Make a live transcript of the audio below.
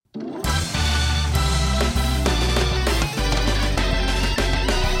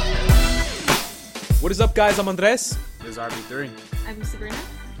What is up, guys? I'm Andres. This is RB3. I'm Sabrina.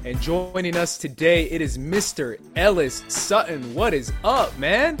 And joining us today, it is Mr. Ellis Sutton. What is up,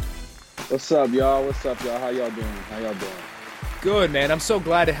 man? What's up, y'all? How y'all doing? Good, man. I'm so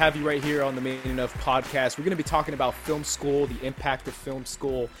glad to have you right here on the Main Enough podcast. We're going to be talking about film school, the impact of film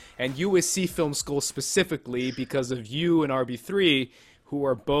school, and USC Film School specifically because of you and RB3, who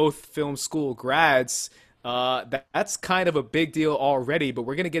are both film school grads. That's kind of a big deal already, but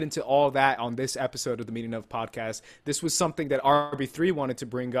we're going to get into all that on this episode of the Main Enough podcast. This was something that RB3 wanted to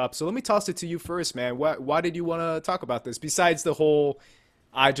bring up. So let me toss it to you first, man. Why did you want to talk about this besides the whole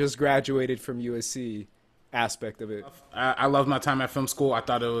I just graduated from USC aspect of it? I loved my time at film school. I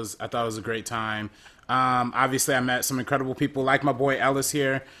thought it was a great time. Obviously, I met some incredible people like my boy Ellis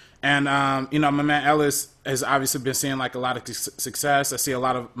here. And, my man Ellis has obviously been seeing like a lot of success. I see a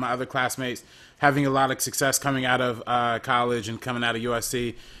lot of my other classmates having a lot of success coming out of college and coming out of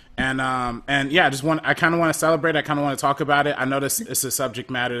USC. And yeah, I kind of want to celebrate. I kind of want to talk about it. I notice it's a subject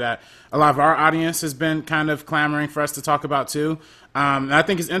matter that a lot of our audience has been kind of clamoring for us to talk about too. And I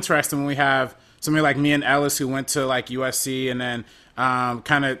think it's interesting when we have somebody like me and Ellis who went to like USC and then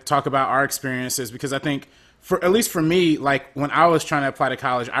kind of talk about our experiences, because I think at least for me, like when I was trying to apply to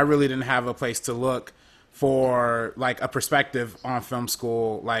college, I really didn't have a place to look for like a perspective on film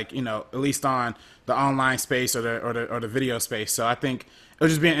school, like, at least on the online space or the video space. So I think it would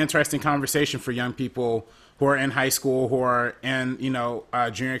just be an interesting conversation for young people who are in high school, who are in,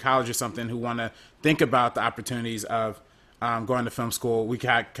 junior college or something, who want to think about the opportunities of going to film school. We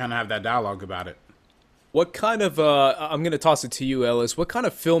can kind of have that dialogue about it. What kind of I'm going to toss it to you, Ellis. What kind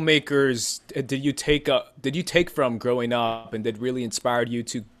of filmmakers did you take from growing up and that really inspired you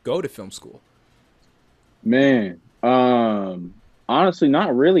to go to film school? Man, honestly,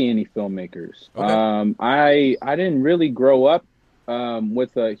 not really any filmmakers. Okay. I didn't really grow up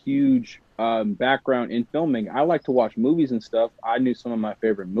with a huge background in filming. I like to watch movies and stuff. I knew some of my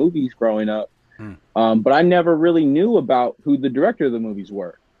favorite movies growing up, but I never really knew about who the director of the movies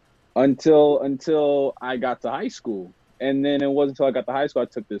were until I got to high school. And then it wasn't until I got to high school I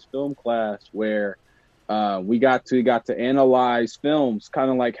took this film class where we got to analyze films,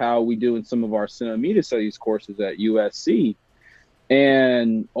 kind of like how we do in some of our cinema media studies courses at USC.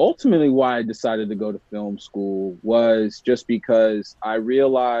 And ultimately why I decided to go to film school was just because I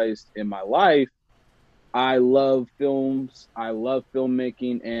realized in my life, I love films, I love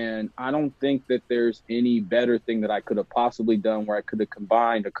filmmaking, and I don't think that there's any better thing that I could have possibly done where I could have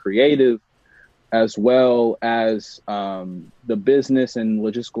combined a creative as well as the business and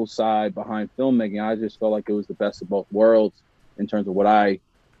logistical side behind filmmaking. I just felt like it was the best of both worlds in terms of what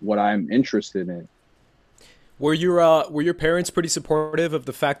I'm interested in. Were your parents pretty supportive of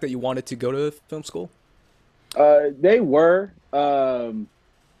the fact that you wanted to go to film school? They were.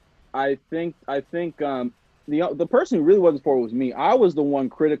 I think the person who really wasn't for it was me. I was the one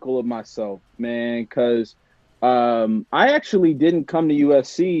critical of myself, man, because I actually didn't come to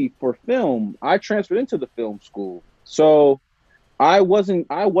USC for film. I transferred into the film school. So I wasn't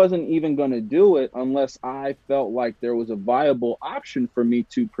even going to do it unless I felt like there was a viable option for me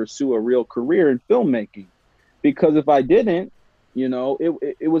to pursue a real career in filmmaking. Because if I didn't,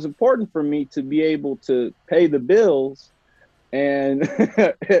 it was important for me to be able to pay the bills, and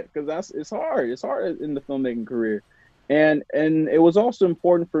because it's hard in the filmmaking career, and it was also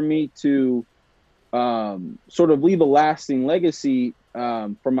important for me to sort of leave a lasting legacy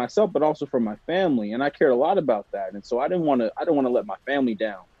for myself, but also for my family. And I cared a lot about that. And so I didn't want to let my family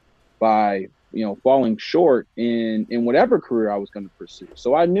down by, falling short in whatever career I was going to pursue.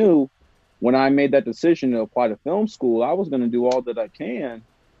 So I knew when I made that decision to apply to film school, I was going to do all that I can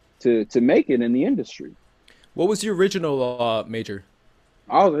to make it in the industry. What was your original major?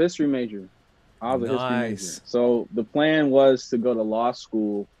 I was a history major. Nice. So the plan was to go to law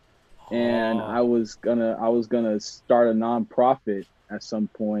school, and I was gonna start a nonprofit at some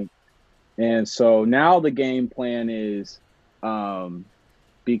point. And so now the game plan is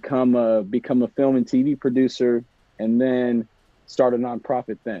become a film and TV producer, and then start a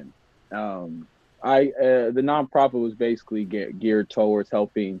nonprofit then. The nonprofit was basically geared towards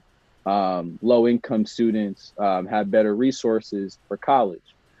helping low-income students have better resources for college.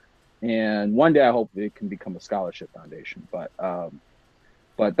 And one day I hope it can become a scholarship foundation.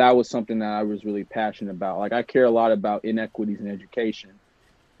 But that was something that I was really passionate about. Like, I care a lot about inequities in education.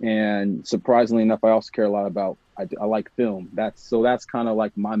 And surprisingly enough, I also care a lot about, I like film. That's kind of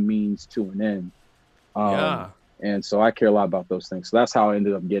like my means to an end. Yeah. And so I care a lot about those things. So that's how I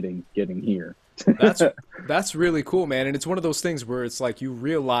ended up getting here. That's really cool, man. And it's one of those things where it's like you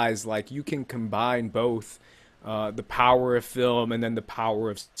realize like you can combine both the power of film and then the power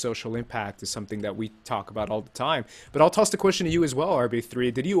of social impact is something that we talk about all the time. But I'll toss the question to you as well,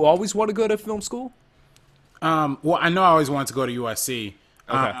 RB3. Did you always want to go to film school? Well, I know I always wanted to go to USC.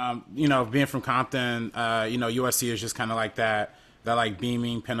 Okay. You know, being from Compton, you know, USC is just kind of like that like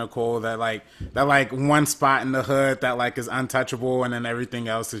beaming pinnacle, that like one spot in the hood that like is untouchable, and then everything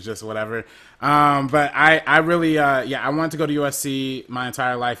else is just whatever. But I really, I wanted to go to USC my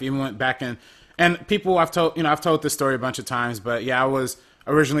entire life. Even went back in, and people I've told this story a bunch of times, but yeah, I was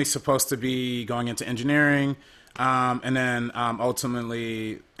originally supposed to be going into engineering, and then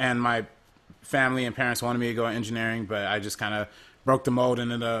ultimately, and my family and parents wanted me to go engineering, but I just kind of broke the mold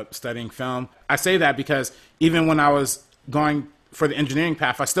and ended up studying film. I say that because even when I was going for the engineering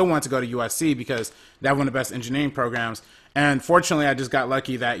path, I still wanted to go to USC because they have one of the best engineering programs. And fortunately, I just got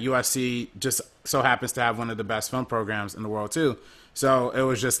lucky that USC just so happens to have one of the best film programs in the world too. So it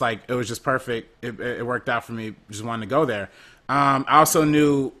was just perfect. It worked out for me. Just wanted to go there. I also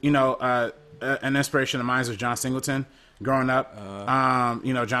knew, an inspiration of mine was John Singleton. Growing up,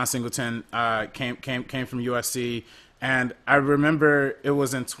 John Singleton came from USC, and I remember it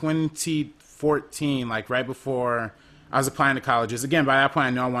was in 2014, like right before I was applying to colleges. Again, by that point, I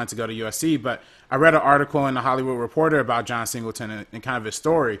knew I wanted to go to USC, but I read an article in the Hollywood Reporter about John Singleton and kind of his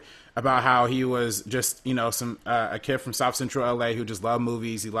story about how he was just, a kid from South Central LA who just loved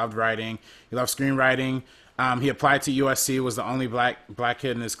movies. He loved writing. He loved screenwriting. He applied to USC, was the only black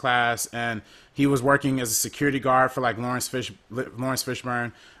kid in his class, and he was working as a security guard for like Lawrence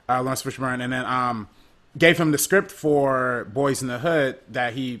Fishburne, and then gave him the script for Boys in the Hood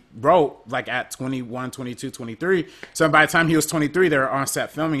that he wrote like at 21, 22, 23. So by the time he was 23, they were on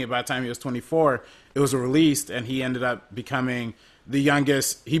set filming it. By the time he was 24, it was released, and he ended up becoming the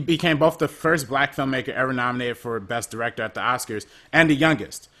youngest. He became both the first black filmmaker ever nominated for Best Director at the Oscars and the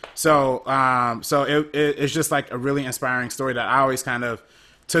youngest. So it's just like a really inspiring story that I always kind of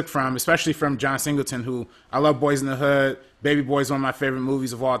took from, especially from John Singleton, who I love Boys in the Hood. Baby Boy is one of my favorite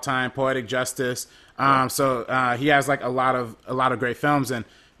movies of all time. Poetic Justice. So he has like a lot of great films, and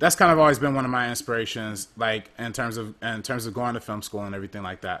that's kind of always been one of my inspirations, like in terms of going to film school and everything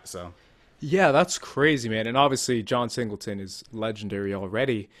like that. So. Yeah, that's crazy, man. And obviously, John Singleton is legendary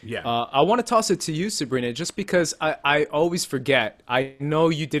already. Yeah. I want to toss it to you, Sabrina, just because I always forget. I know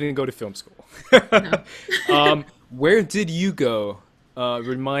you didn't go to film school. No. Where did you go?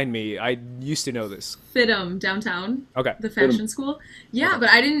 Remind me. I used to know this. FITM downtown. Okay. The fashion school. Yeah, Okay. but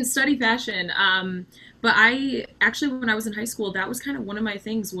I didn't study fashion. But I actually, when I was in high school, that was kind of one of my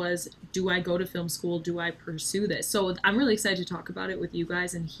things was, do I go to film school? Do I pursue this? So I'm really excited to talk about it with you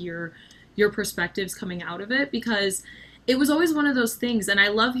guys and hear your perspectives coming out of it, because it was always one of those things. And I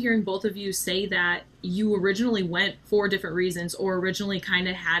love hearing both of you say that you originally went for different reasons, or originally kind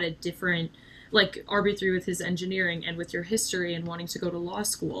of had a different, like RB3 with his engineering and with your history and wanting to go to law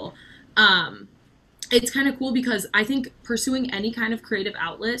school. It's kind of cool because I think pursuing any kind of creative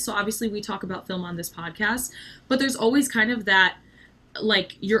outlet, so obviously we talk about film on this podcast, but there's always kind of that,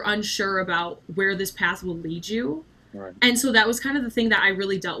 like, you're unsure about where this path will lead you. Right. And so that was kind of the thing that I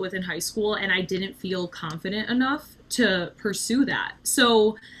really dealt with in high school, and I didn't feel confident enough to pursue that.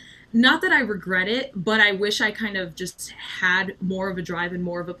 So not that I regret it, but I wish I kind of just had more of a drive and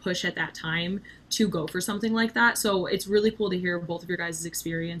more of a push at that time to go for something like that. So it's really cool to hear both of your guys'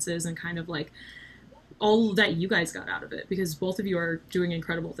 experiences and kind of like all that you guys got out of it, because both of you are doing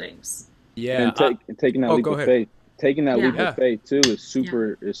incredible things. Yeah. And taking that leap go of ahead. faith. Taking that leap Yeah. of faith too is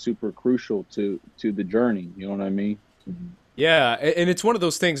super crucial to the journey. You know what I mean? Yeah, and it's one of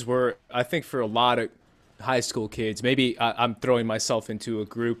those things where I think for a lot of high school kids, maybe I'm throwing myself into a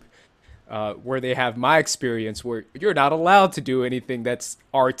group where they have my experience, where you're not allowed to do anything that's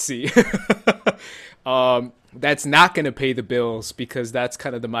artsy. That's not going to pay the bills, because that's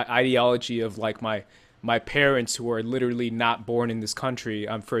kind of my ideology of like my parents, who are literally not born in this country.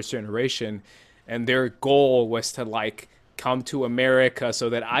 I'm first generation, and their goal was to like come to America so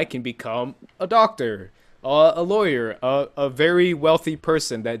that I can become a doctor, a lawyer, a very wealthy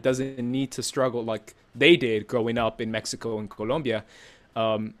person that doesn't need to struggle like they did growing up in Mexico and Colombia.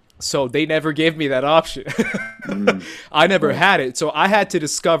 So they never gave me that option. I never had it. So I had to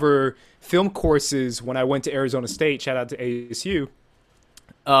discover film courses when I went to Arizona State. Shout out to ASU.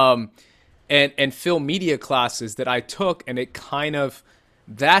 And film media classes that I took, and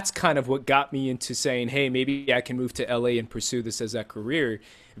that's kind of what got me into saying, hey, maybe I can move to LA and pursue this as a career,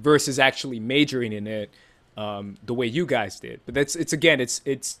 versus actually majoring in it the way you guys did. But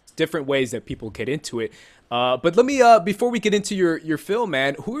it's different ways that people get into it. But let me, before we get into your film,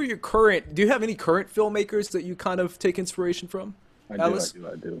 man, do you have any current filmmakers that you kind of take inspiration from? I Ellis?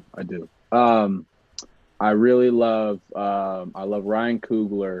 do. I really love I love Ryan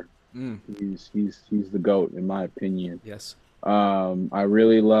Coogler. Mm, He's the GOAT in my opinion. yes. I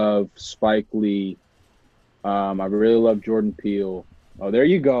really love Spike Lee. I really love Jordan Peele. Oh, there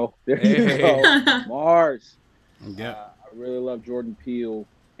you go. There you Hey. go. Mars. Yeah. I really love Jordan Peele,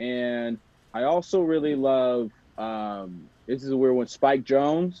 and I also really love. This is a weird one. Spike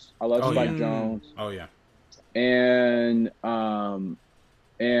Jones. I love Oh, Spike yeah. Jones, Oh yeah. and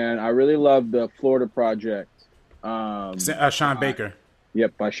I really love the Florida Project. Sean Baker.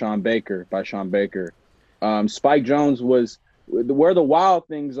 Yep, by Sean Baker. Spike Jones was Where the Wild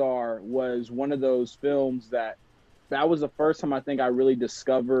Things Are was one of those films that was the first time I think I really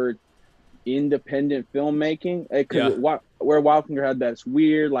discovered independent filmmaking. Where Wild Things had that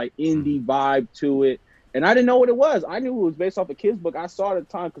weird like indie vibe to it, and I didn't know what it was. I knew it was based off a kid's book. I saw it at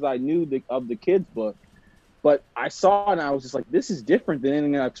the time because I knew of the kid's book, but I saw it and I was just like, this is different than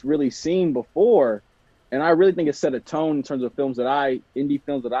anything I've really seen before. And I really think it set a tone in terms of indie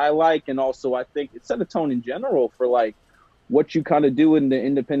films that I like. And also I think it set a tone in general for like what you kind of do in the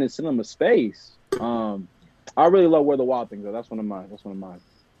independent cinema space. I really love Where the Wild Things Are. That's one of my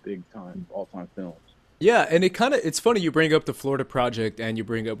big time, all time films. Yeah, and it's funny you bring up the Florida Project and you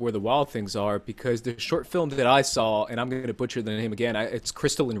bring up Where the Wild Things Are, because the short film that I saw, and I'm going to butcher the name again, it's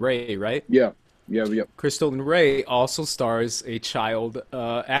Crystal and Ray, right? Yeah. Crystal and Ray also stars a child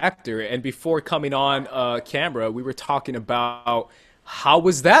actor. And before coming on camera, we were talking about how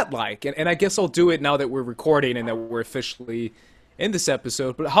was that like? And I guess I'll do it now that we're recording and that we're officially in this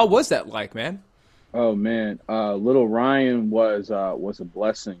episode. But how was that like, man? Oh man, little Ryan was a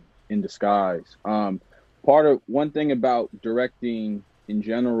blessing in disguise. One thing about directing in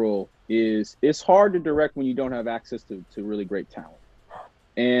general is it's hard to direct when you don't have access to really great talent.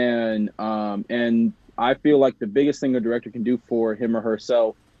 And I feel like the biggest thing a director can do for him or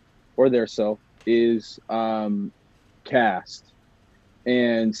herself or their self is cast.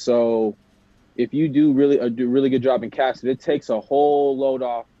 And so if you do really good job in casting, it takes a whole load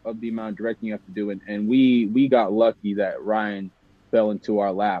off of the amount of directing you have to do. And we got lucky that Ryan fell into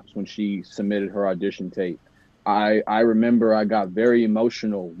our laps when she submitted her audition tape. I remember I got very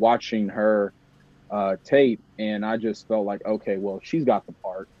emotional watching her tape, and I just felt like, okay, well, she's got the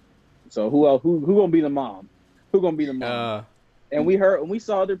part. So who gonna be the mom? Who gonna be the mom? And we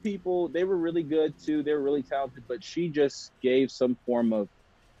saw other people, they were really good too. They were really talented, but she just gave some form of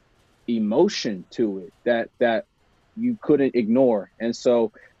emotion to it that you couldn't ignore. And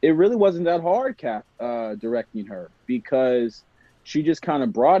so it really wasn't that hard directing her, because she just kind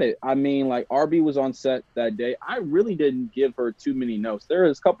of brought it. I mean, like RB was on set that day. I really didn't give her too many notes. There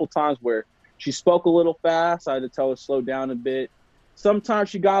was a couple times where she spoke a little fast. I had to tell her to slow down a bit. Sometimes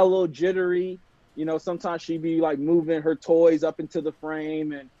she got a little jittery. You know, sometimes she'd be like moving her toys up into the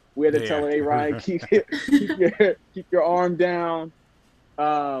frame, and we had to tell her, hey, Ryan, keep your arm down.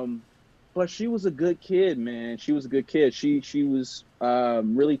 But she was a good kid, man. She was a good kid. She was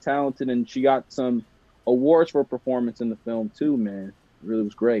really talented, and she got some awards for performance in the film too, man. It really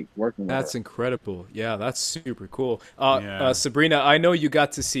was great working with That's her. incredible. Yeah, that's super cool. Yeah. Sabrina, I know you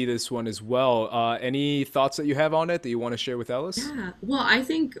got to see this one as well. Any thoughts that you have on it that you want to share with Ellis? Yeah. Well, I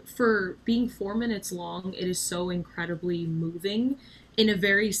think for being 4 minutes long, it is so incredibly moving in a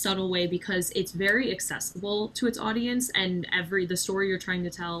very subtle way, because it's very accessible to its audience, and the story you're trying to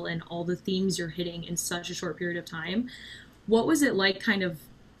tell and all the themes you're hitting in such a short period of time. What was it like kind of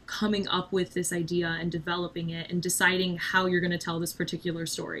coming up with this idea and developing it and deciding how you're going to tell this particular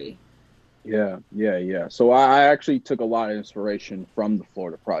story? Yeah. So I actually took a lot of inspiration from the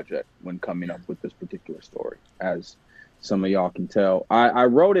Florida Project when coming up with this particular story, as some of y'all can tell. I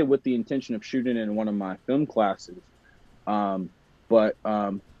wrote it with the intention of shooting it in one of my film classes, but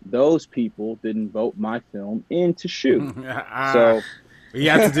those people didn't vote my film in to shoot. So we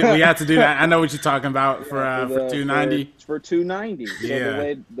have to do that. I know what you're talking about for 290. For 290. So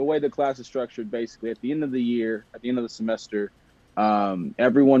Yeah. the way the class is structured, basically, at the end of the year, at the end of the semester,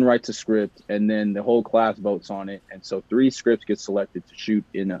 everyone writes a script, and then the whole class votes on it. And so 3 scripts get selected to shoot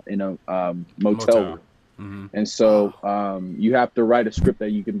in a motel room. Mm-hmm. And so you have to write a script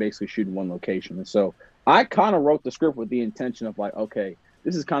that you can basically shoot in one location. And so I kind of wrote the script with the intention of like, okay,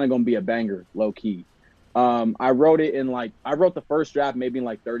 this is kind of going to be a banger, low key. I wrote the first draft maybe in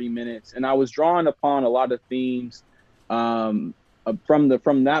like 30 minutes, and I was drawing upon a lot of themes from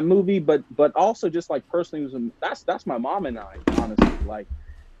that movie, but also just like personally, that's my mom and I, honestly. Like,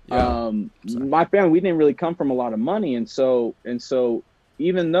 my family, we didn't really come from a lot of money, and so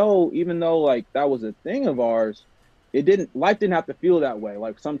even though like that was a thing of ours, life didn't have to feel that way.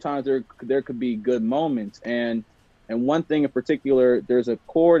 Like sometimes there could be good moments, and And one thing in particular, there's a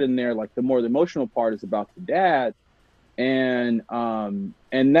chord in there, like the more the emotional part is about the dad. And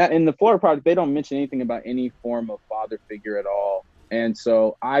that in the Florida Project, they don't mention anything about any form of father figure at all. And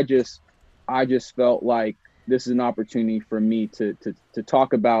so I just felt like this is an opportunity for me to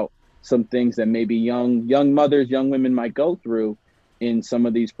talk about some things that maybe young mothers, young women might go through in some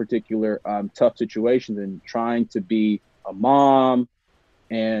of these particular tough situations, and trying to be a mom,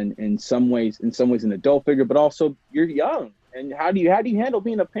 and in some ways an adult figure, but also you're young, and how do you handle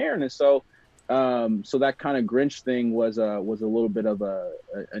being a parent? And so so that kind of Grinch thing was a little bit of a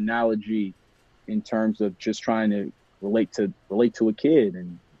analogy in terms of just trying to relate to a kid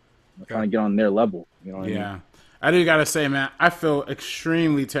and trying to get on their level. You know what I mean? I do gotta say, man, I feel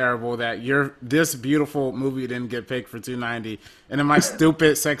extremely terrible that this beautiful movie didn't get picked for 290, and then my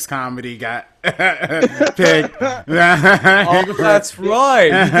stupid sex comedy got picked. Oh, that's right.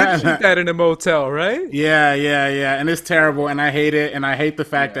 You did shoot that in a motel, right? Yeah, and it's terrible, and I hate it, and I hate the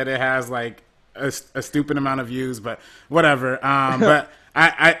fact that it has like a stupid amount of views, but whatever. But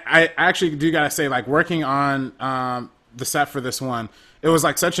I actually do gotta say, like, working on the set for this one, it was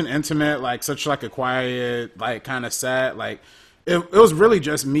like such an intimate, like such like a quiet, like kind of set. Like it was really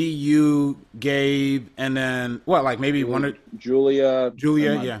just me, you, Gabe, and then what? Like maybe Julia,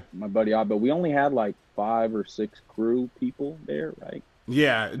 my buddy Abba. We only had like 5 or 6 crew people there, right?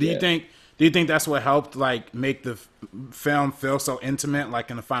 Yeah. Do you think that's what helped like make the film feel so intimate,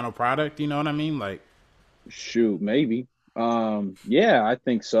 like in the final product? You know what I mean? Like, shoot, maybe. Yeah, I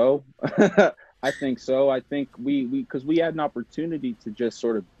think so. I think so. I think because we had an opportunity to just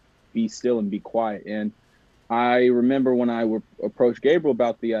sort of be still and be quiet. And I remember when I approached Gabriel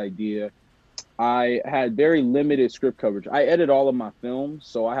about the idea, I had very limited script coverage. I edit all of my films,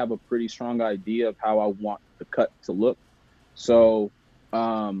 so I have a pretty strong idea of how I want the cut to look. So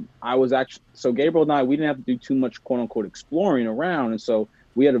Gabriel and I, we didn't have to do too much quote unquote exploring around. And so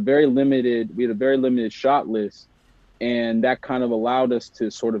we had a very limited shot list. And that kind of allowed us to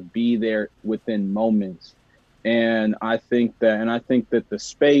sort of be there within moments. And I think that the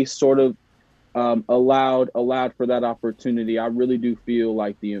space sort of allowed for that opportunity. I really do feel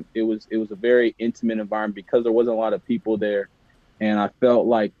like it was a very intimate environment because there wasn't a lot of people there. And I felt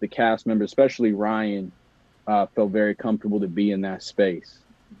like the cast members, especially Ryan, felt very comfortable to be in that space.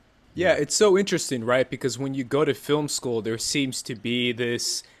 Yeah, it's so interesting, right? Because when you go to film school, there seems to be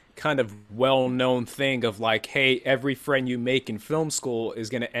this kind of well-known thing of like, hey, every friend you make in film school is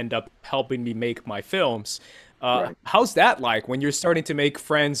going to end up helping me make my films. Right. How's that like when you're starting to make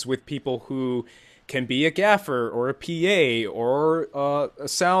friends with people who can be a gaffer or a PA or a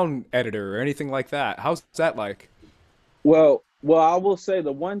sound editor or anything like that? How's that like? Well, I will say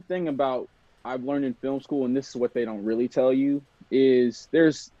the one thing about I've learned in film school, and this is what they don't really tell you, is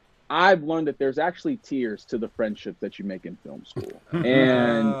I've learned that there's actually tiers to the friendships that you make in film school.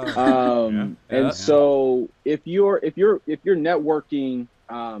 And so if you're networking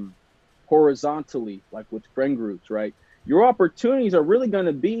horizontally, like with friend groups, right, your opportunities are really going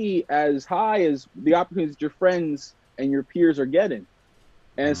to be as high as the opportunities that your friends and your peers are getting.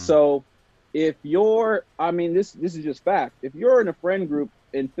 And so if this is just fact, if you're in a friend group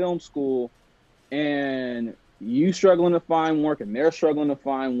in film school and you struggling to find work and they're struggling to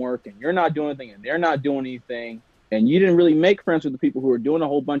find work and you're not doing anything and they're not doing anything, and you didn't really make friends with the people who are doing a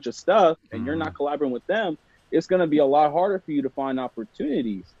whole bunch of stuff and you're not collaborating with them, it's going to be a lot harder for you to find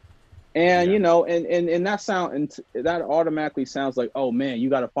opportunities. And, and that automatically sounds like, oh man, you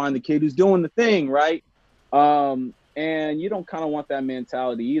got to find the kid who's doing the thing, right? And you don't kind of want that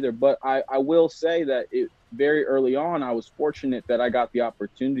mentality either. But I will say that very early on, I was fortunate that I got the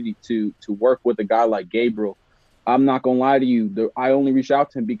opportunity to work with a guy like Gabriel. I'm not going to lie to you. I only reached out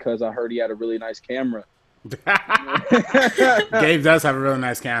to him because I heard he had a really nice camera. Gabe does have a really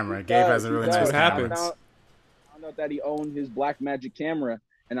nice camera. Gabe has a really nice camera. I found out that he owned his Blackmagic camera,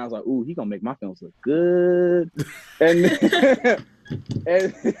 and I was like, ooh, he going to make my films look good.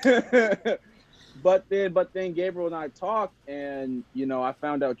 But then Gabriel and I talked, and I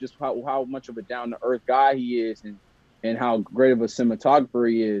found out just how much of a down-to-earth guy he is, and how great of a cinematographer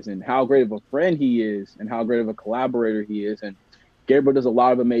he is, and how great of a friend he is, and how great of a collaborator he is. And Gabriel does a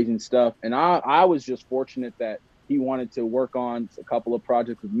lot of amazing stuff. And I was just fortunate that he wanted to work on a couple of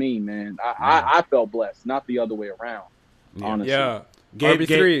projects with me, man. I felt blessed, not the other way around, honestly. Yeah.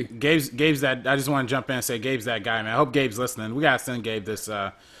 Gabe's that. I just want to jump in and say Gabe's that guy, man. I hope Gabe's listening. We got to send Gabe this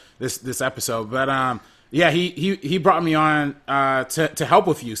episode. But he brought me on to help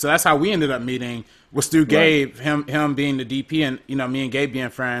with you. So that's how we ended up meeting, was through Gabe, him being the DP, and me and Gabe being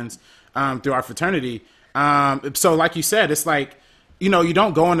friends through our fraternity. So like you said, it's like you know, you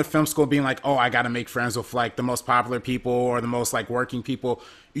don't go into film school being like, oh, I got to make friends with like the most popular people or the most like working people.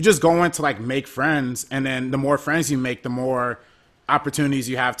 You just go in to like make friends, and then the more friends you make, the more opportunities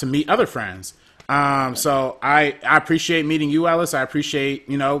you have to meet other friends. So I appreciate meeting you, Ellis. I appreciate,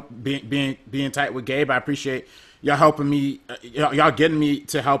 you know, being tight with Gabe. I appreciate y'all helping me, y'all getting me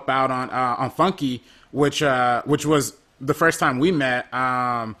to help out on Funky, which was the first time we met.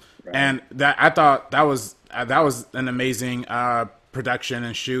 And that I thought that was an amazing production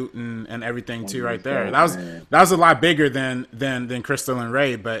and shoot and everything too, right there. That was a lot bigger than Crystal and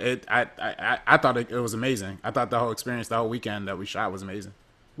Ray, but I thought it was amazing. I thought the whole experience, the whole weekend that we shot was amazing.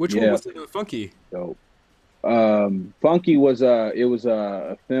 Which one was Funky? Dope. Funky was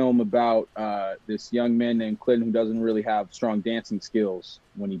a film about this young man named Clinton who doesn't really have strong dancing skills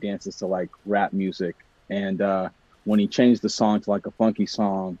when he dances to like rap music, and when he changed the song to like a funky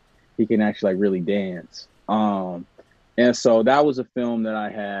song, he can actually like really dance. And so that was a film that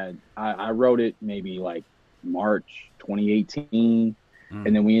I wrote it maybe like March 2018,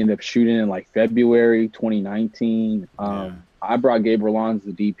 and then we ended up shooting in like February 2019. I brought Gabe Rolland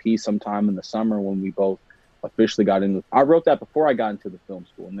as the DP sometime in the summer when we both officially got into. I wrote that before I got into the film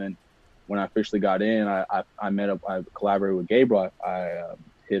school, and then when I officially got in, I collaborated with Gabriel. I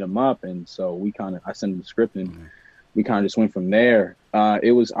hit him up, and so I sent him the script, and we kind of just went from there. I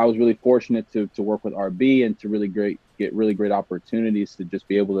was really fortunate to work with RB and to get really great opportunities to just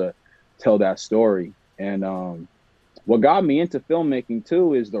be able to tell that story. And what got me into filmmaking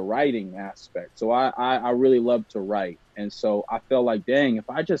too is the writing aspect. So I really love to write, and so I felt like, dang, if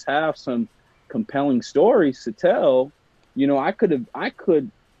I just have some compelling stories to tell, you know, I could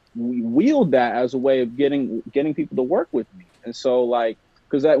wield that as a way of getting people to work with me. And so like,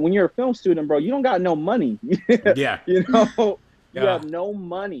 because when you're a film student, bro, you don't got no money. Yeah. You know, you have no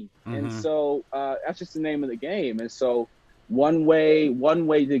money. And so that's just the name of the game. And so one way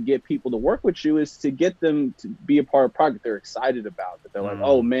to get people to work with you is to get them to be a part of a project they're excited about, that they're like,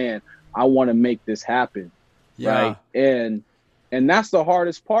 oh man, I want to make this happen. Yeah. Right. And that's the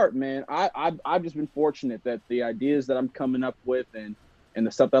hardest part, man. I've just been fortunate that the ideas that I'm coming up with and the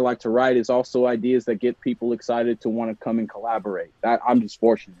stuff that I like to write is also ideas that get people excited to want to come and collaborate. I'm just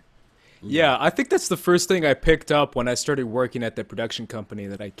fortunate. Yeah, I think that's the first thing I picked up when I started working at the production company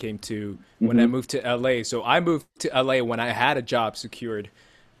that I came to when I moved to LA. So I moved to LA when I had a job secured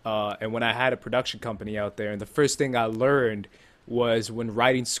and when I had a production company out there. And the first thing I learned was when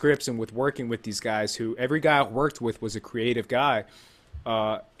writing scripts and with working with these guys, who every guy I worked with was a creative guy.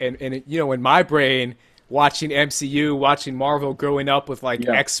 And you know, in my brain, watching MCU, watching Marvel, growing up with like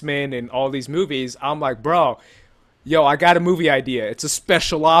X-Men and all these movies, I'm like, bro, yo, I got a movie idea. It's a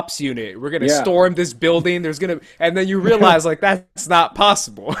special ops unit. We're going to storm this building. And then you realize like that's not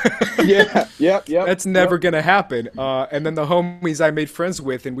possible. That's never going to happen. And then the homies I made friends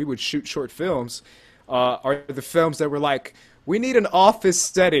with and we would shoot short films are the films that were like, we need an office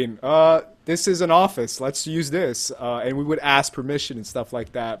setting. This is an office. Let's use this. And we would ask permission and stuff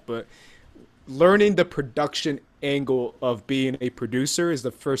like that. But learning the production angle of being a producer is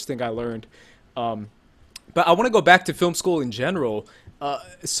the first thing I learned. But I want to go back to film school in general.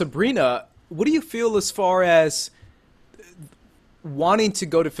 Sabrina, what do you feel as far as wanting to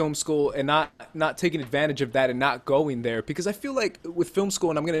go to film school and not taking advantage of that and not going there? Because I feel like with film school,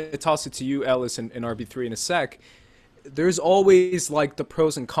 and I'm going to toss it to you, Ellis, and RB3 in a sec, there's always like the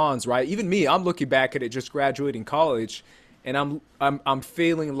pros and cons, right? Even me, I'm looking back at it just graduating college, and I'm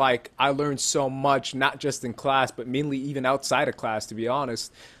feeling like I learned so much, not just in class, but mainly even outside of class, to be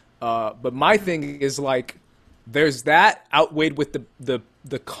honest. But my thing is like, there's that outweighed with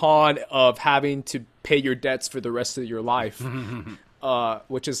the con of having to pay your debts for the rest of your life,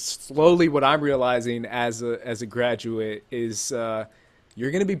 which is slowly what I'm realizing as a graduate is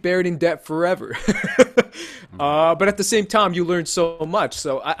you're going to be buried in debt forever. But at the same time, you learn so much.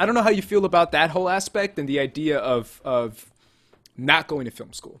 So I don't know how you feel about that whole aspect and the idea of not going to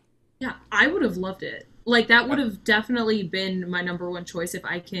film school. Yeah, I would have loved it. Like, that would have definitely been my number one choice if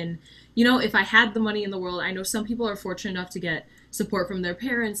I can, you know, if I had the money in the world. I know some people are fortunate enough to get support from their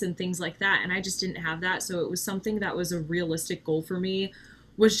parents and things like that, and I just didn't have that. So it was something that was a realistic goal for me,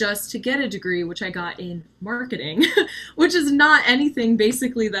 was just to get a degree, which I got in marketing, which is not anything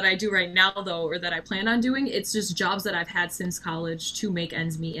basically that I do right now, though, or that I plan on doing. It's just jobs that I've had since college to make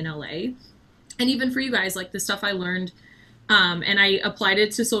ends meet in LA. And even for you guys, like the stuff I learned, and I applied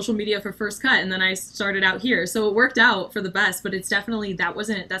it to social media for First Cut, and then I started out here. So it worked out for the best, but it's definitely,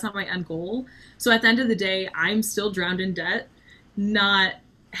 that's not my end goal. So at the end of the day, I'm still drowned in debt, not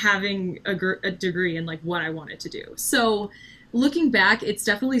having a degree in like what I wanted to do. So looking back, it's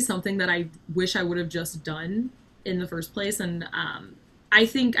definitely something that I wish I would have just done in the first place. And I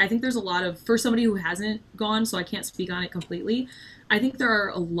think there's a lot of, for somebody who hasn't gone, so I can't speak on it completely. I think there are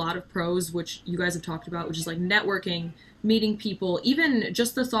a lot of pros, which you guys have talked about, which is like networking, meeting people, even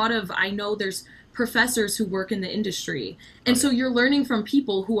just the thought of, I know there's professors who work in the industry. And so you're learning from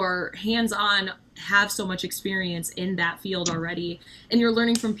people who are hands on, have so much experience in that field already. And you're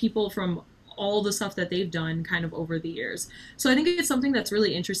learning from people from all the stuff that they've done kind of over the years. So I think it's something that's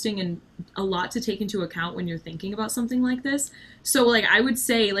really interesting and a lot to take into account when you're thinking about something like this. So like I would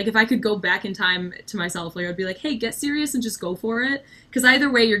say, like if I could go back in time to myself, like I'd be like, hey, get serious and just go for it. Because either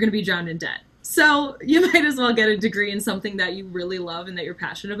way, you're going to be drowned in debt. So you might as well get a degree in something that you really love and that you're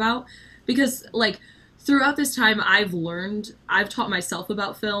passionate about. Because like throughout this time, I've taught myself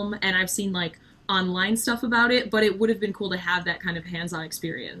about film and I've seen like online stuff about it, but it would have been cool to have that kind of hands-on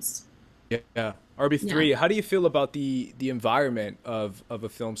experience. Yeah. RB3, Yeah. how do you feel about the environment of a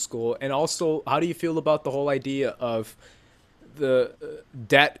film school? And also, how do you feel about the whole idea of the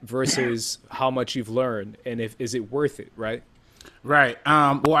debt versus how much you've learned and if is it worth it, right? Right.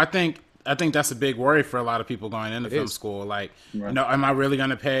 Well, I think that's a big worry for a lot of people going into It film is. school. Like, Right. am I really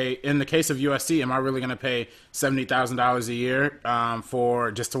going to pay? In the case of USC, am I really going to pay $70,000 a year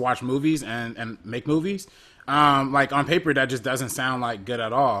for just to watch movies and make movies? Like on paper, that just doesn't sound like good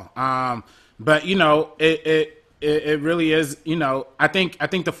at all. But it really is. I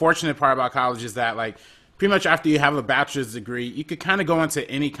think the fortunate part about college is that like pretty much after you have a bachelor's degree, you could kind of go into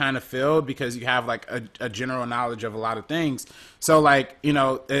any kind of field because you have like a general knowledge of a lot of things. So like,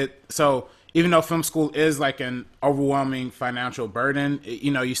 so even though film school is like an overwhelming financial burden,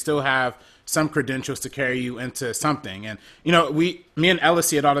 you still have some credentials to carry you into something. And, me and Ellis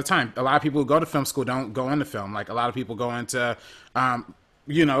see it all the time. A lot of people who go to film school don't go into film. Like a lot of people go into,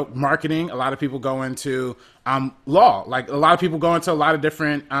 marketing. A lot of people go into law. Like a lot of people go into a lot of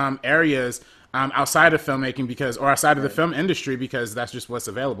different areas outside of filmmaking or outside of the film industry because that's just what's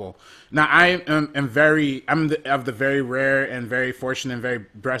available. Now I'm of the very rare and very fortunate and very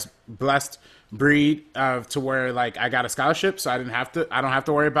blessed breed to where like I got a scholarship, so I don't have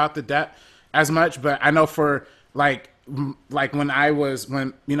to worry about the debt as much. But I know for like when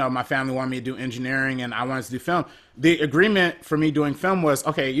my family wanted me to do engineering and I wanted to do film, the agreement for me doing film was,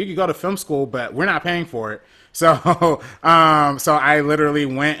 okay, you could go to film school, but we're not paying for it. So, so I literally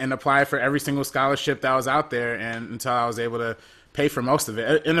went and applied for every single scholarship that was out there, and until I was able to pay for most of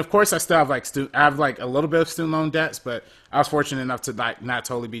it. And of course, I still have I have like a little bit of student loan debts, but I was fortunate enough to like not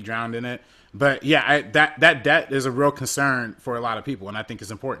totally be drowned in it. But yeah, that debt is a real concern for a lot of people, and I think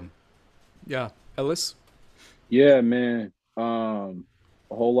it's important. Yeah. Ellis? Yeah, man. A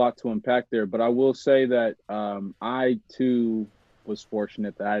whole lot to unpack there, but I will say that I too was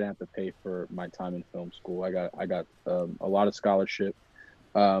fortunate that I didn't have to pay for my time in film school. I got a lot of scholarship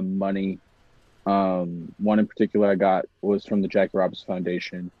money. One in particular I got was from the Jackie Robinson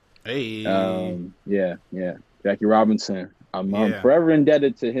Foundation. Hey, Yeah, Jackie Robinson. I'm Yeah. forever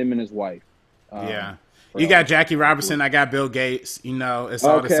indebted to him and his wife. yeah. for You all got the Jackie support. Robinson. I got Bill Gates. It's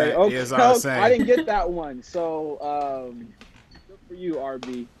all the Okay, same. okay, It's all the same. I didn't get that one. So good for you,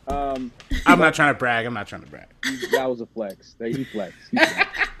 RB. I'm not trying to brag. That was a flex. He flexed.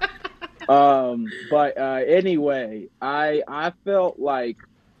 But anyway, I felt like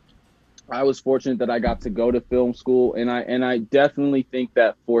I was fortunate that I got to go to film school, and I definitely think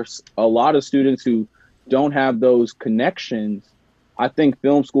that for a lot of students who don't have those connections, I think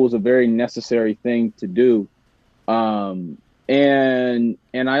film school is a very necessary thing to do. And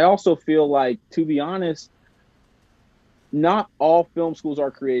I also feel like, to be honest, not all film schools are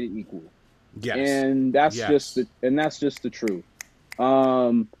created equal. Yes. And that's Yes. just the truth.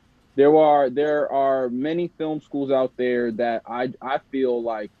 There are many film schools out there that I feel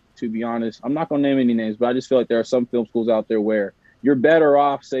like, to be honest, I'm not gonna name any names, but I just feel like there are some film schools out there where you're better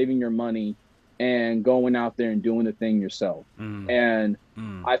off saving your money and going out there and doing the thing yourself. And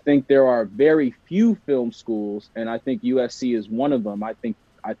I think there are very few film schools, and I think USC is one of them. I think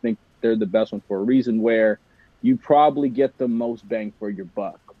they're the best one for a reason, where you probably get the most bang for your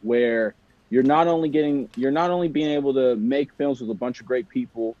buck, where you're not only being able to make films with a bunch of great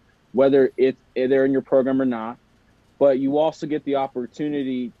people, whether they're in your program or not, but you also get the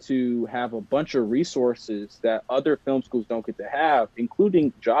opportunity to have a bunch of resources that other film schools don't get to have,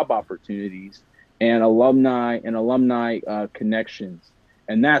 including job opportunities and alumni connections.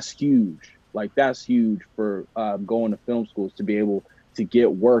 And that's huge. Like, that's huge for going to film schools, to be able to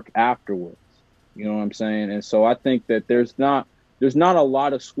get work afterwards. You know what I'm saying? And so I think that there's not a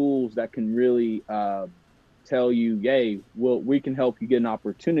lot of schools that can really tell you, "Yay, we can help you get an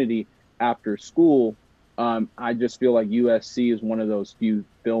opportunity after school." I just feel like USC is one of those few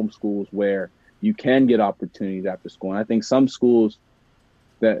film schools where you can get opportunities after school. And I think some schools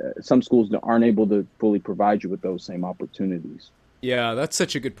that aren't able to fully provide you with those same opportunities. Yeah, that's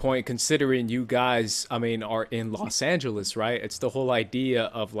such a good point considering you guys, I mean, are in Los Angeles, right? It's the whole idea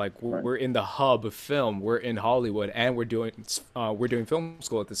of like Right. we're in the hub of film, we're in Hollywood, and we're doing film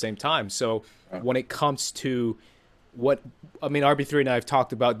school at the same time. So Right. when it comes to what I mean, RB3 and I have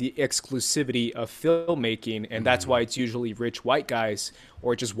talked about the exclusivity of filmmaking, and that's why it's usually rich white guys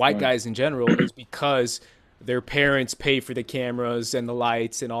or just white Right. guys in general, is because their parents pay for the cameras and the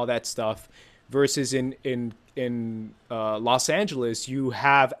lights and all that stuff. Versus in Los Angeles, you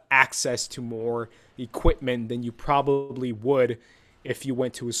have access to more equipment than you probably would if you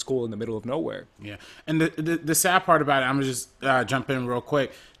went to a school in the middle of nowhere. Yeah, and the sad part about it, I'm gonna just jump in real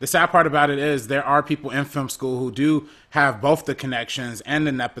quick. The sad part about it is there are people in film school who do have both the connections and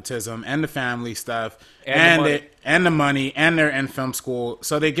the nepotism and the family stuff and the money, and they're in film school,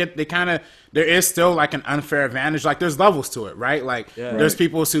 so they kind of, there is still like an unfair advantage. Like there's levels to it, right? Like there's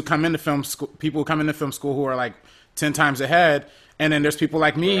people who come into film school, who are like 10 times ahead. And then there's people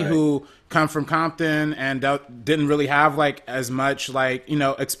like me who come from Compton and didn't really have like as much like,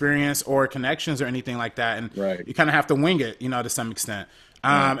 experience or connections or anything like that. And you kind of have to wing it, to some extent.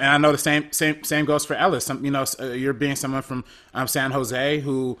 And I know the same goes for Ellis. You're being someone from San Jose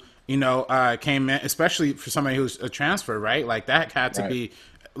who, came in, especially for somebody who's a transfer, right? Like that had to be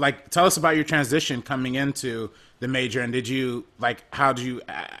like, tell us about your transition coming into the major. And how did you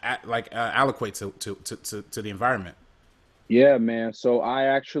allocate to the environment? Yeah, man. So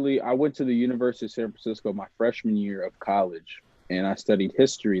I went to the University of San Francisco my freshman year of college, and I studied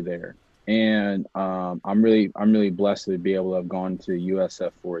history there. And I'm really blessed to be able to have gone to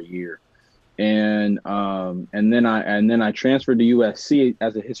USF for a year. And then I transferred to USC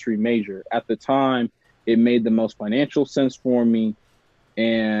as a history major. At the time, it made the most financial sense for me,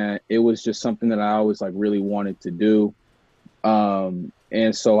 and it was just something that I always like really wanted to do.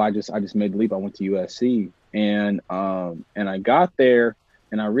 And so I just made the leap. I went to USC, and I got there,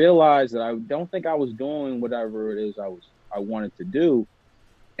 and I realized that I don't think I was doing whatever it is I wanted to do.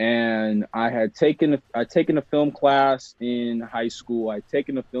 And I'd taken a film class in high school. I'd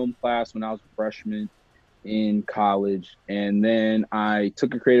taken a film class when I was a freshman in college, and then I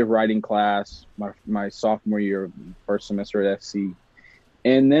took a creative writing class my sophomore year, first semester at SC.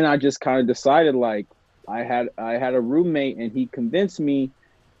 And then I just kind of decided, like, I had a roommate, and he convinced me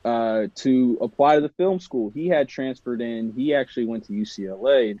to apply to the film school. He had transferred in. He actually went to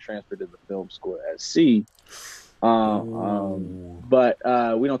UCLA and transferred to the film school at SC. But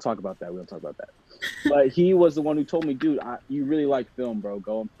we don't talk about that. But he was the one who told me, dude, you really like film, bro.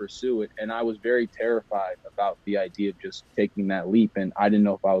 Go and pursue it. And I was very terrified about the idea of just taking that leap. And I didn't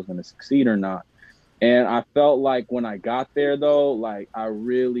know if I was going to succeed or not. And I felt like when I got there, though, like I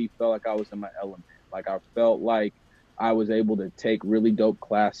really felt like I was in my element. Like I felt like I was able to take really dope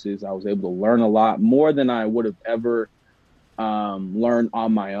classes. I was able to learn a lot more than I would have ever learned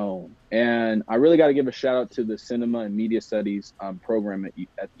on my own. And I really got to give a shout out to the Cinema and Media Studies program at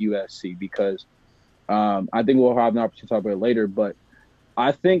USC, because I think we'll have an opportunity to talk about it later. But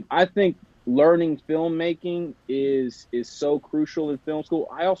I think learning filmmaking is so crucial in film school.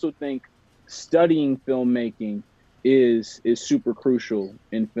 I also think studying filmmaking is super crucial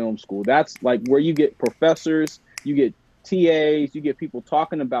in film school. That's like where you get professors, you get TAs, you get people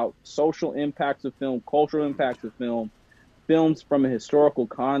talking about social impacts of film, cultural impacts of film, films from a historical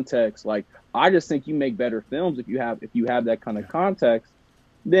context. Like I just think you make better films if you have that kind of context.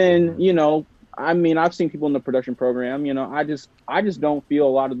 Then I mean, I've seen people in the production program. I just don't feel a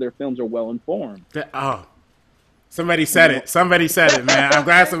lot of their films are well informed. Oh, somebody said it. Somebody said it, man. I'm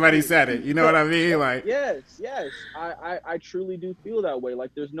glad somebody said it. You know what I mean? Like yes. I truly do feel that way.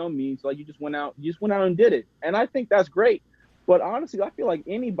 Like there's no means. Like you just went out and did it, and I think that's great. But honestly, I feel like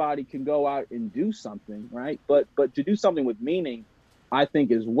anybody can go out and do something, right? But to do something with meaning, I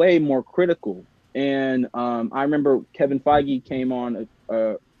think is way more critical. And I remember Kevin Feige came on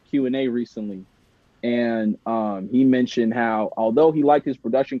a Q&A recently, and he mentioned how although he liked his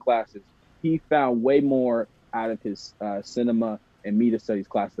production classes, he found way more out of his cinema and media studies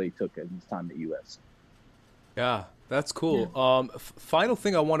class that he took at his time at US. Yeah, that's cool. Yeah. Final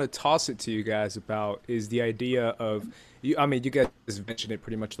thing I want to toss it to you guys about is the idea of, I mean, you guys mentioned it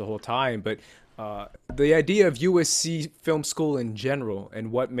pretty much the whole time, but the idea of USC Film School in general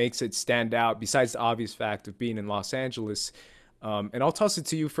and what makes it stand out besides the obvious fact of being in Los Angeles. And I'll toss it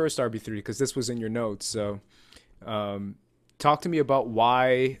to you first, RB3, because this was in your notes. So talk to me about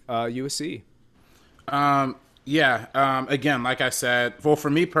why USC. Again, like I said, well, for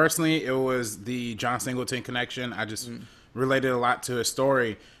me personally, it was the John Singleton connection. I just related a lot to his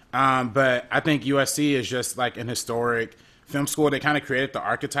story. But I think USC is just like an historic film school. They kind of created the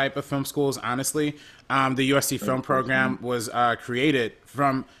archetype of film schools, honestly. The USC film program was created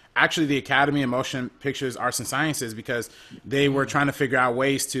from actually the Academy of Motion Pictures Arts and Sciences because they were trying to figure out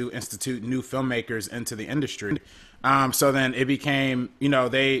ways to institute new filmmakers into the industry. So then it became,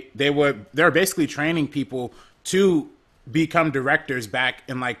 they're basically training people to become directors back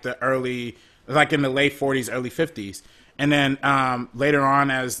in like in the late 40s, early 50s. And then later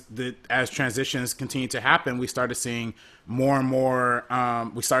on, as transitions continued to happen, we started seeing more and more.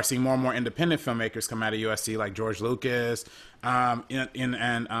 We started seeing more and more independent filmmakers come out of USC, like George Lucas, not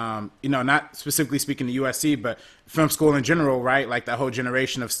specifically speaking to USC, but film school in general, right? Like that whole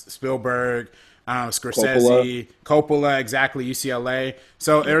generation of Spielberg, Scorsese, Coppola, exactly, UCLA.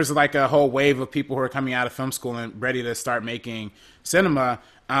 So there's like a whole wave of people who are coming out of film school and ready to start making cinema.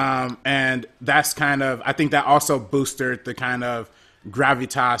 And that's kind of, I think that also boosted the kind of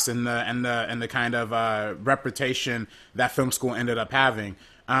gravitas and the kind of reputation that film school ended up having.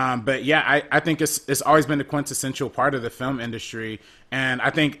 But yeah, I think it's always been a quintessential part of the film industry. And I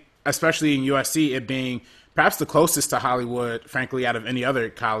think, especially in USC, it being perhaps the closest to Hollywood, frankly, out of any other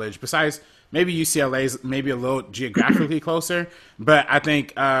college, besides maybe UCLA's maybe a little geographically closer. But I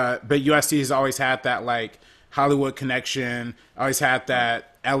think, but USC has always had that like Hollywood connection, always had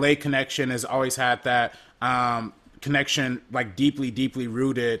that LA connection, has always had that connection, like deeply, deeply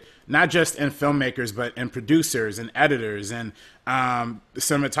rooted, not just in filmmakers, but in producers and editors and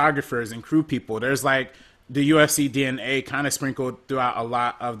cinematographers and crew people. There's like the USC DNA kind of sprinkled throughout a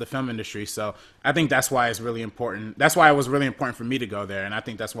lot of the film industry. So I think that's why it's really important. That's why it was really important for me to go there. And I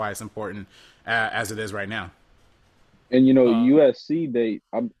think that's why it's important as it is right now. And, USC,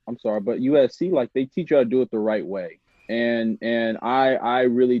 I'm sorry, but USC, like they teach you how to do it the right way. And I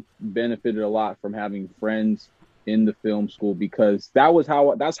really benefited a lot from having friends in the film school because that's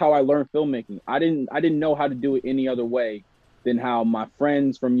how I learned filmmaking. I didn't know how to do it any other way than how my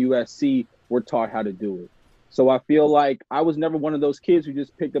friends from USC were taught how to do it. So I feel like I was never one of those kids who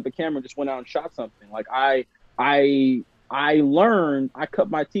just picked up a camera and just went out and shot something. Like I learned, I cut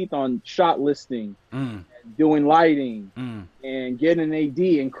my teeth on shot listing, and doing lighting, and getting an AD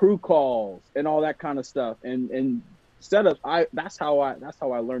and crew calls and all that kind of stuff. And setups, that's how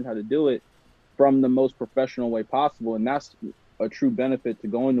I learned how to do it from the most professional way possible. And that's a true benefit to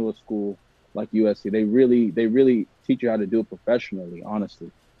going to a school like USC. They really teach you how to do it professionally, honestly.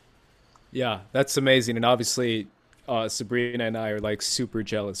 Yeah, that's amazing. And obviously, Sabrina and I are like super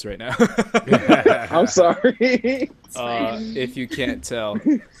jealous right now. I'm sorry. If you can't tell.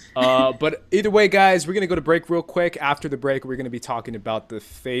 But either way, guys, we're going to go to break real quick. After the break, we're going to be talking about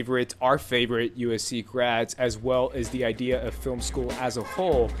our favorite USC grads, as well as the idea of film school as a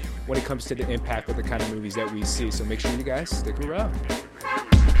whole when it comes to the impact of the kind of movies that we see. So make sure you guys stick around.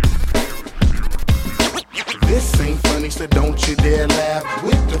 This ain't funny, so don't you dare laugh.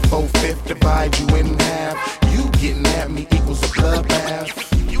 With the 4/5 divide you in half. You getting at me equals a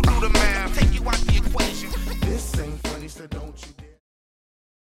bloodbath. You do the math, take you out the equation. This ain't funny, so don't you dare.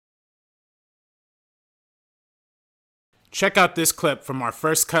 Check out this clip from our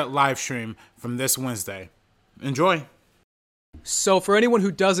First Cut live stream from this Wednesday. Enjoy. So for anyone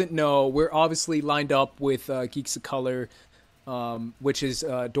who doesn't know, we're obviously lined up with Geeks of Color, which is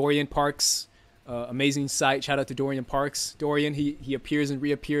Dorian Parks. Amazing site. Shout out to Dorian Parks. Dorian, he appears and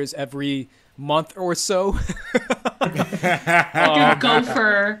reappears every month or so.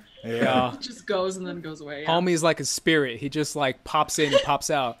 Gopher. Yeah. Just goes and then goes away. Yeah. Homie is like a spirit. He just like pops in and pops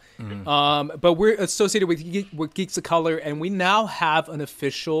out. But we're associated with Geeks of Color, and we now have an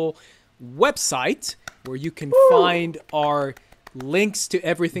official website where you can find our links to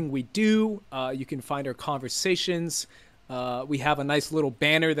everything we do. You can find our conversations. We have a nice little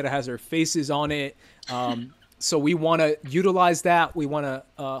banner that has our faces on it. So we want to utilize that. We want to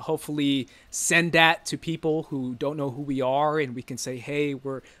hopefully send that to people who don't know who we are, and we can say, hey,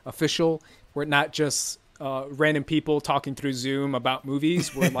 we're official. We're not just random people talking through Zoom about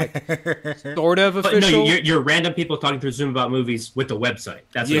movies. We're like sort of official. But no, you're random people talking through Zoom about movies with the website.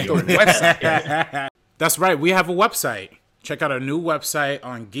 That's what you're website. Yeah. That's right. We have a website. Check out our new website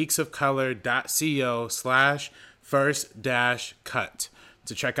on geeksofcolor.co/first-cut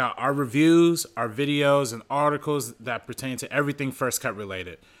to check out our reviews, our videos, and articles that pertain to everything First Cut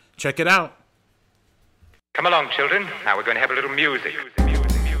related. Check it out. Come along, children. Now we're going to have a little music.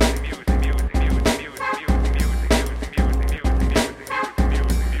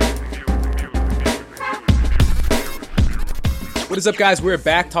 What is up, guys? We're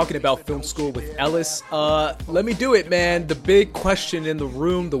back talking about film school with Ellis. Let me do it, man. The big question in the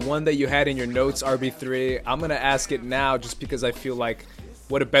room, the one that you had in your notes, RB3, I'm going to ask it now just because I feel like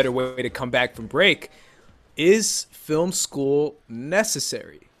what a better way to come back from break. Is film school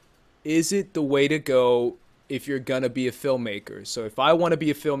necessary? Is it the way to go if you're going to be a filmmaker? So if I want to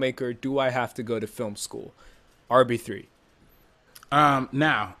be a filmmaker, do I have to go to film school? RB3.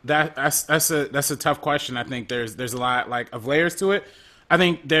 Now that's a tough question. I think there's a lot like of layers to it. I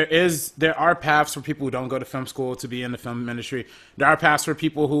think there are paths for people who don't go to film school to be in the film industry. There are paths for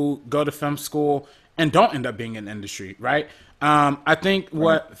people who go to film school and don't end up being in the industry, right? I think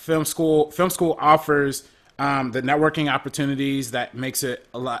what film school offers, the networking opportunities that makes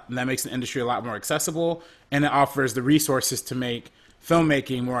the industry a lot more accessible, and it offers the resources to make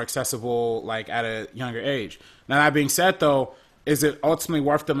filmmaking more accessible, like at a younger age. Now, that being said, though, is it ultimately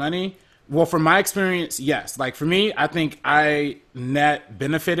worth the money? Well, from my experience, yes. Like for me, I think I net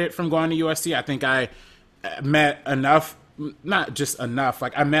benefited from going to USC. I think I met enough, not just enough.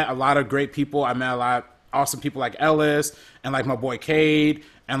 Like I met a lot of great people. I met a lot of awesome people like Ellis and like my boy Cade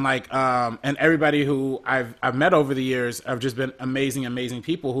and like and everybody who I've met over the years have just been amazing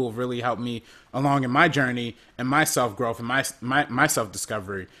people who have really helped me along in my journey and my self growth and my self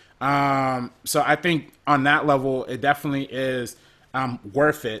discovery. So I think on that level, it definitely is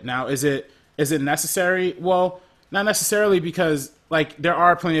worth it. Now, is it necessary? Well, not necessarily, because like there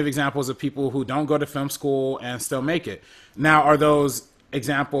are plenty of examples of people who don't go to film school and still make it. Now, are those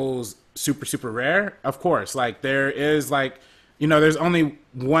examples super rare? Of course. Like there is like, there's only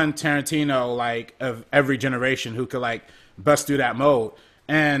one Tarantino like of every generation who could like bust through that mode.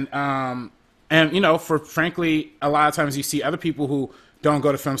 And for frankly, a lot of times you see other people who don't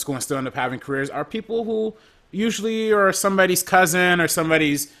go to film school and still end up having careers are people who usually are somebody's cousin or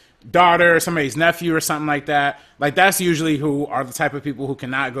somebody's daughter or somebody's nephew or something like that. Like that's usually who are the type of people who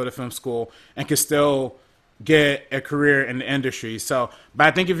cannot go to film school and can still get a career in the industry. So, but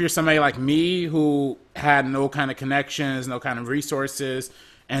I think if you're somebody like me who had no kind of connections, no kind of resources,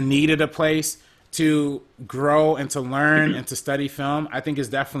 and needed a place to grow and to learn and to study film, I think is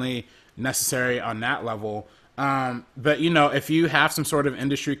definitely necessary on that level. But if you have some sort of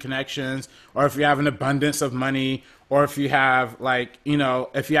industry connections, or if you have an abundance of money, or if you have like,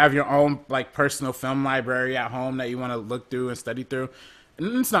 if you have your own like personal film library at home that you want to look through and study through,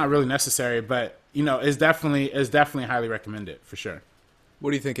 it's not really necessary, but it's definitely highly recommended for sure.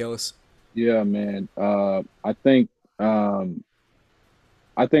 What do you think, Ellis? Yeah, man. I think for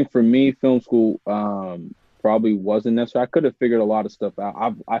me, film school probably wasn't necessary. I could have figured a lot of stuff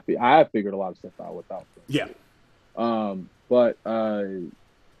out. I have figured a lot of stuff out without film. Yeah. But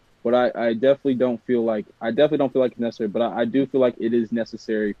I definitely don't feel like it's necessary, but I do feel like it is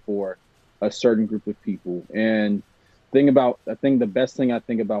necessary for a certain group of people. And the best thing I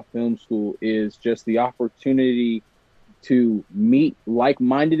think about film school is just the opportunity to meet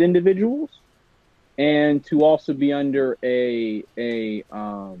like-minded individuals and to also be under a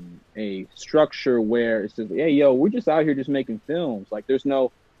structure where it's just, hey, yo, we're just out here just making films. Like there's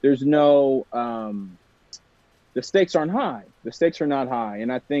no the stakes aren't high. The stakes are not high.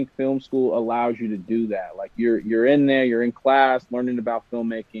 And I think film school allows you to do that. Like you're in there, you're in class learning about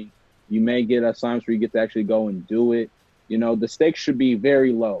filmmaking. You may get assignments where you get to actually go and do it. The stakes should be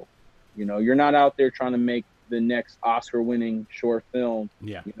very low. You're not out there trying to make the next Oscar-winning short film.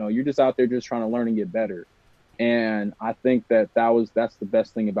 Yeah. You're just out there just trying to learn and get better. And I think that's the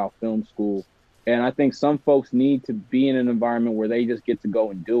best thing about film school. And I think some folks need to be in an environment where they just get to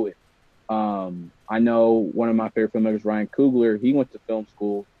go and do it. I know one of my favorite filmmakers, Ryan Coogler, he went to film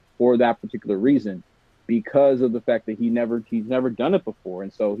school for that particular reason, because of the fact that he's never done it before.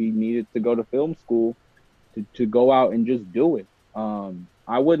 And so he needed to go to film school to go out and just do it.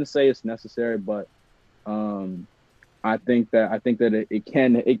 I wouldn't say it's necessary, but I think that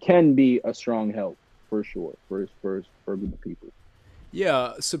it can be a strong help for sure for a group of people.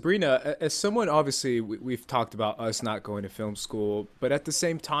 Yeah, Sabrina, as someone, obviously we've talked about us not going to film school, but at the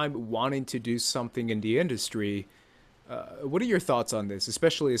same time wanting to do something in the industry, what are your thoughts on this,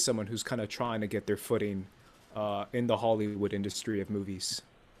 especially as someone who's kind of trying to get their footing in the Hollywood industry of movies?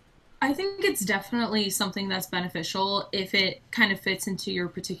 I think it's definitely something that's beneficial if it kind of fits into your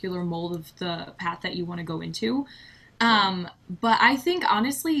particular mold of the path that you want to go into. But I think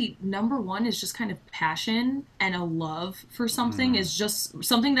honestly, number one is just kind of passion and a love for something is just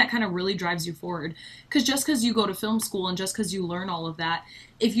something that kind of really drives you forward. Because just because you go to film school and just because you learn all of that,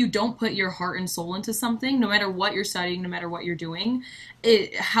 if you don't put your heart and soul into something, no matter what you're studying, no matter what you're doing,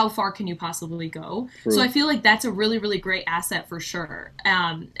 how far can you possibly go? True. So I feel like that's a really, really great asset for sure.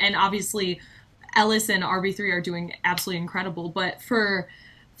 And obviously, Ellis and RB3 are doing absolutely incredible. But for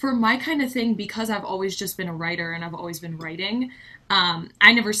for my kind of thing, because I've always just been a writer and I've always been writing,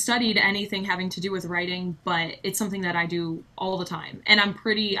 I never studied anything having to do with writing, but it's something that I do all the time. And I'm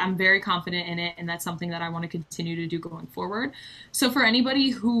very confident in it, and that's something that I want to continue to do going forward. So for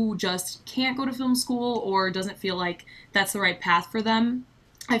anybody who just can't go to film school or doesn't feel like that's the right path for them,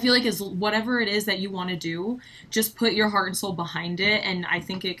 I feel like is whatever it is that you want to do, just put your heart and soul behind it. And I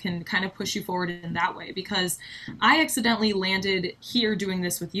think it can kind of push you forward in that way, because I accidentally landed here doing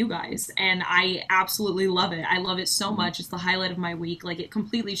this with you guys, and I absolutely love it. I love it so much. It's the highlight of my week. Like, it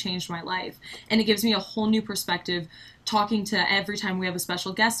completely changed my life, and it gives me a whole new perspective talking to every time we have a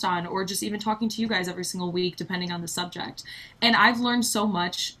special guest on, or just even talking to you guys every single week, depending on the subject. And I've learned so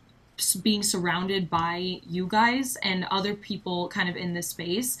much being surrounded by you guys and other people kind of in this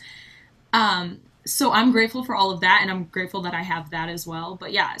space. So I'm grateful for all of that, and I'm grateful that I have that as well.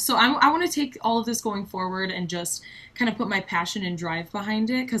 But yeah, so I want to take all of this going forward and just kind of put my passion and drive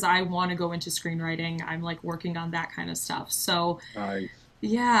behind it, because I want to go into screenwriting. I'm like working on that kind of stuff. So Nice.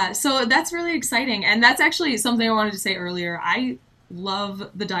 yeah, so that's really exciting. And that's actually something I wanted to say earlier. I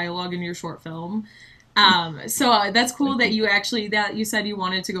love the dialogue in your short film. So that's cool that you said you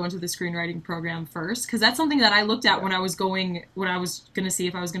wanted to go into the screenwriting program first, because that's something that I looked at when I was going to see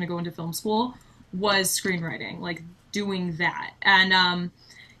if I was going to go into film school, was screenwriting, like doing that. And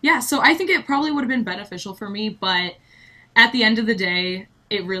yeah, so I think it probably would have been beneficial for me, but at the end of the day,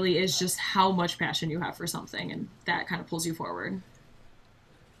 it really is just how much passion you have for something, and that kind of pulls you forward.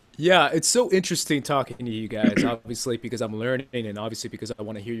 Yeah, it's so interesting talking to you guys, obviously because I'm learning, and obviously because I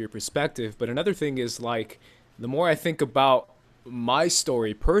want to hear your perspective. But another thing is, like, the more I think about my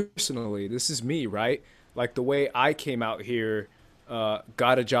story personally, this is me, right? Like, the way I came out here,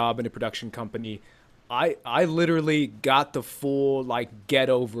 got a job in a production company. I literally got the full, like,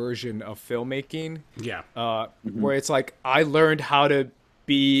 ghetto version of filmmaking. Yeah. Where it's like I learned how to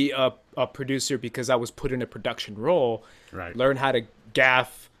be a producer because I was put in a production role. Right. Learn how to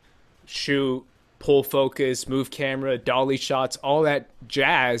gaff, shoot, pull focus, move camera, dolly shots, all that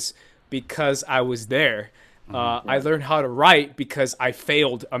jazz because I was there. I learned how to write because I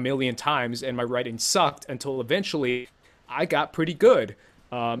failed a million times and my writing sucked until eventually I got pretty good.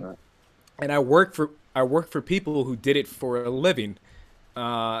 And I worked for people who did it for a living.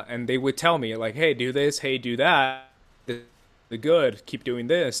 And they would tell me, like, hey, do this, hey, do that. The good, keep doing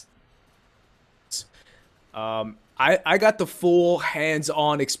this. I got the full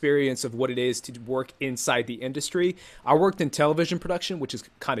hands-on experience of what it is to work inside the industry. I worked in television production, which is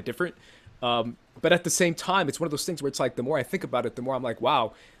kind of different. But at the same time, it's one of those things where it's like, the more I think about it, the more I'm like,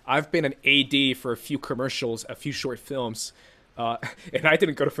 wow, I've been an AD for a few commercials, a few short films, and I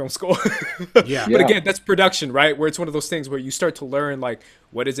didn't go to film school. Yeah. But again, that's production, right? Where it's one of those things where you start to learn, like,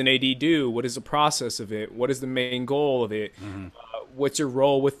 what does an AD do? What is the process of it? What is the main goal of it? What's your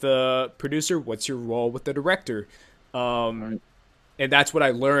role with the producer? What's your role with the director? And that's what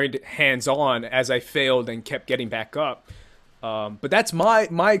I learned hands-on as I failed and kept getting back up. But that's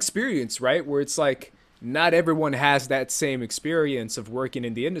my experience, right? Where it's like, not everyone has that same experience of working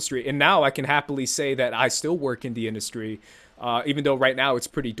in the industry. And now I can happily say that I still work in the industry, even though right now it's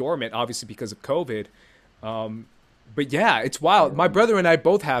pretty dormant, obviously because of COVID. But yeah, it's wild. My brother and I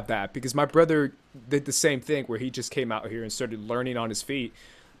both have that, because my brother did the same thing where he just came out here and started learning on his feet.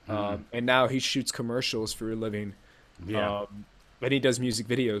 And now he shoots commercials for a living. Yeah. And he does music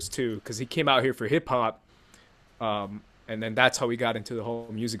videos too, because he came out here for hip hop. And then that's how we got into the whole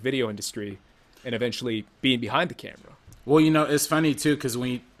music video industry and eventually being behind the camera. Well, you know, it's funny too, because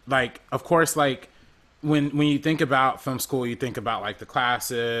when of course, like when you think about film school, you think about like the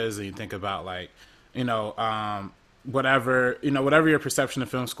classes, and you think about like, whatever your perception of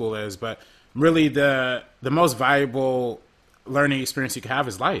film school is. But really the most valuable learning experience you can have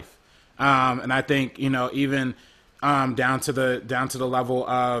is life. And I think, even down to the level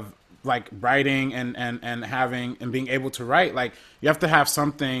of like writing and having and being able to write, like you have to have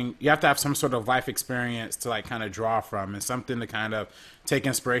some sort of life experience to like kind of draw from, and something to kind of take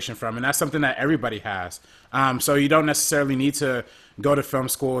inspiration from. And that's something that everybody has. So you don't necessarily need to go to film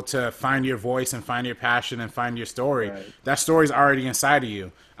school to find your voice and find your passion and find your story. Right. That story's already inside of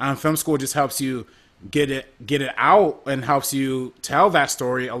you. Film school just helps you get it out and helps you tell that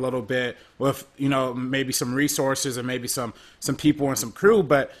story a little bit with, maybe some resources and maybe some people and some crew.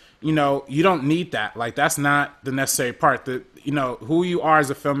 But, you don't need that. Like, that's not the necessary part. Who you are as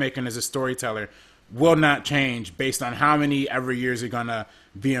a filmmaker and as a storyteller will not change based on how many ever years you're going to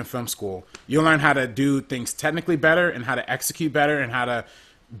be in film school. You'll learn how to do things technically better and how to execute better and how to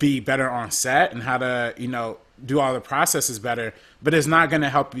be better on set and how to, you know, do all the processes better, but it's not going to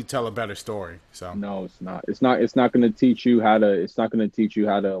help you tell a better story. So No, it's not. It's not going to teach you how to. It's not going to teach you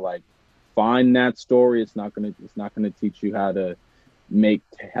how to like find that story. It's not going to. It's not going to teach you how to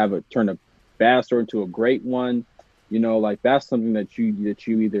turn a bad story into a great one. You know, like that's something that you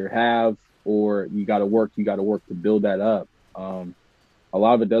either have or you got to work. You got to work to build that up. A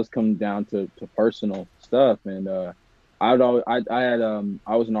lot of it does come down to personal stuff, and I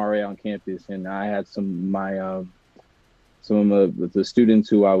was an RA on campus, and I had some of the students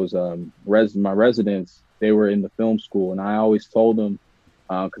who I was my residents. They were in the film school, and I always told them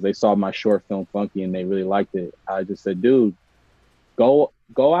because they saw my short film Funky and they really liked it. I just said, dude, go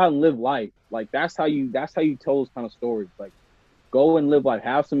out and live life. Like that's how you tell those kind of stories. Like go and live life,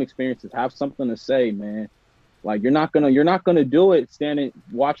 have some experiences, have something to say, man. Like you're not gonna do it standing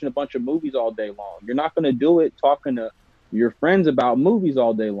watching a bunch of movies all day long. You're not gonna do it talking to your friends about movies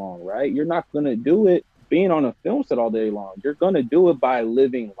all day long, right? You're not gonna do it being on a film set all day long. You're gonna do it by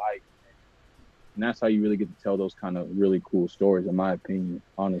living life. And that's how you really get to tell those kind of really cool stories, in my opinion,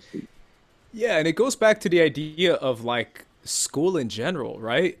 honestly. Yeah, and it goes back to the idea of like school in general,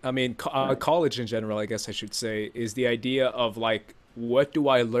 right? I mean, college in general, I guess I should say, is the idea of like, what do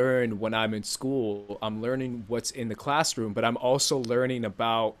I learn when I'm in school? I'm learning what's in the classroom, but I'm also learning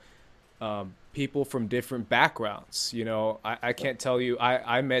about people from different backgrounds. You know, I can't tell you,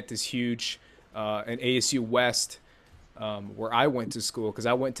 I met this huge, an ASU West, where I went to school, because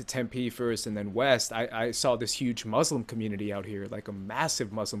I went to Tempe first and then West. I saw this huge Muslim community out here, like a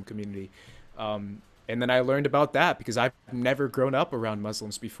massive Muslim community. And then I learned about that because I've never grown up around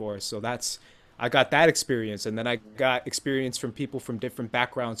Muslims before. So I got that experience. And then I got experience from people from different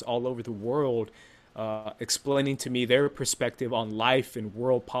backgrounds all over the world, explaining to me their perspective on life and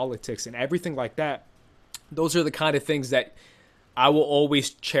world politics and everything like that. Those are the kind of things that I will always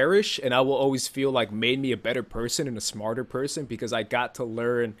cherish, and I will always feel like made me a better person and a smarter person, because I got to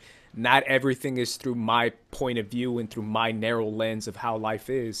learn not everything is through my point of view and through my narrow lens of how life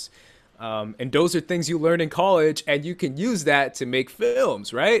is. And those are things you learn in college, and you can use that to make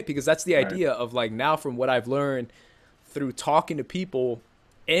films, right? Because that's the idea of like, now from what I've learned through talking to people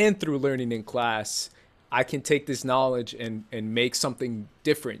and through learning in class, I can take this knowledge and make something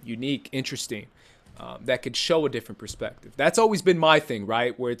different, unique, interesting, that could show a different perspective. That's always been my thing,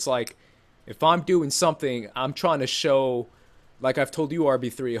 right? Where it's like, if I'm doing something, I'm trying to show, like I've told you,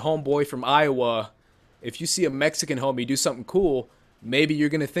 RB3, a homeboy from Iowa, if you see a Mexican homie do something cool, maybe you're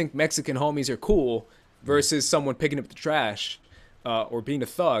going to think Mexican homies are cool versus someone picking up the trash, or being a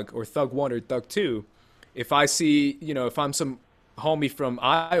thug, or thug one or thug two. If I see, you know, if I'm some homie from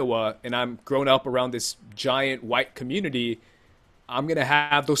Iowa and I'm grown up around this giant white community, I'm going to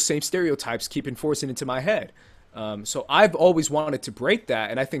have those same stereotypes keep enforcing into my head. So I've always wanted to break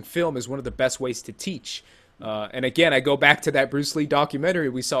that. And I think film is one of the best ways to teach. And again, I go back to that Bruce Lee documentary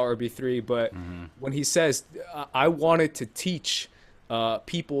we saw, RB3, but when he says, I wanted to teach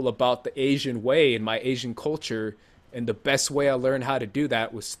people about the Asian way and my Asian culture, and the best way I learned how to do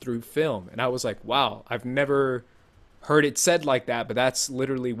that was through film. And I was like, wow, I've never heard it said like that, but that's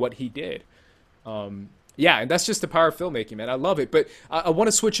literally what he did. Yeah, and that's just the power of filmmaking, man. I love it. But I want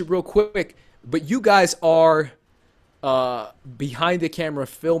to switch it real quick. But you guys are behind the camera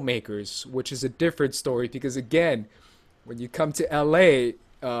filmmakers, which is a different story, because again, when you come to LA,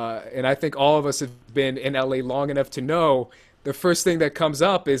 and I think all of us have been in LA long enough to know, the first thing that comes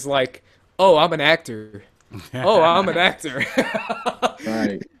up is like, oh, I'm an actor. Oh, I'm an actor.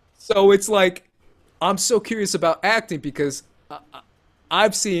 Right. So it's like, I'm so curious about acting, because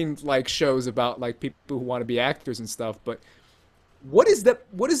I've seen like shows about like people who want to be actors and stuff, but what is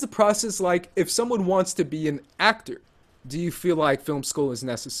the process like if someone wants to be an actor? Do you feel like film school is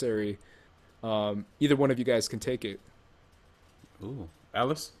necessary? Either one of you guys can take it. Ooh,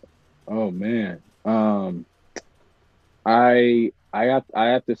 Ellis? Oh man. I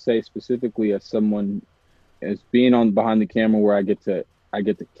have to say, specifically as someone as being on behind the camera where I get to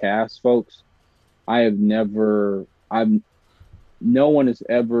cast folks, no one has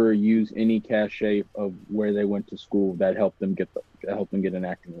ever used any cachet of where they went to school that helped them get an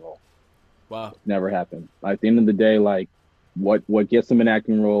acting role. Wow. Never happened. At the end of the day, like what gets them an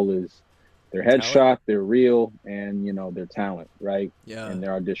acting role is their headshot, their reel, and their talent, right? Yeah. And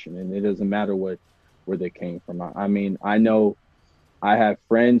their audition. And it doesn't matter where they came from. I mean, I know I have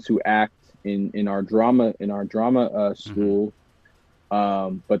friends who act in our drama school,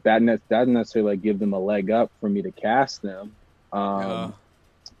 but that doesn't necessarily give them a leg up for me to cast them. But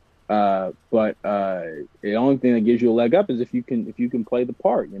the only thing that gives you a leg up is if you can play the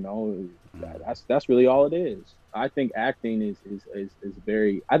part. That's really all it is. I think acting is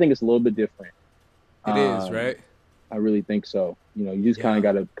very. I think it's a little bit different. It is, right? I really think so. You just kind Yeah.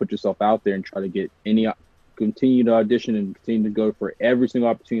 of got to put yourself out there and try to get continue to audition and continue to go for every single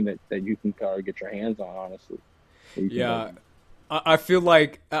opportunity that you can kind of get your hands on. Honestly. That you can Yeah. go. I feel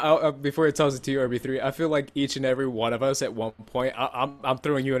like before it tells it to you, RB3, I feel like each and every one of us at one point, I'm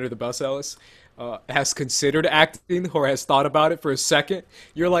throwing you under the bus, Ellis, has considered acting or has thought about it for a second.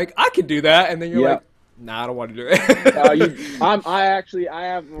 You're like, I could do that, and then you're Yeah. like, nah, I don't want to do it. I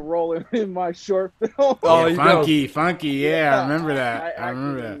have a role in my short film. Oh, you go. Funky, yeah, I remember that. I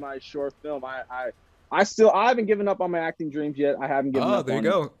remember acted that. in my short film. I haven't given up on my acting dreams yet. I haven't given Oh, up. there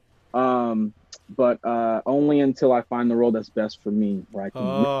you on go. But only until I find the role that's best for me, where I can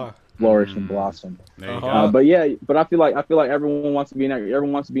Oh, flourish and blossom. There you Uh-huh. go. But I feel like everyone wants to be an actor.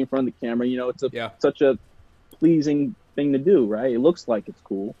 Everyone wants to be in front of the camera. It's Yeah. such a pleasing thing to do, right? It looks like it's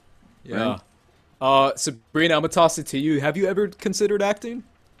cool. yeah. Sabrina, I'm gonna toss it to you. Have you ever considered acting?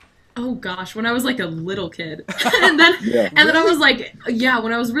 Oh gosh, when I was like a little kid, and then Yeah. and then I was like, yeah,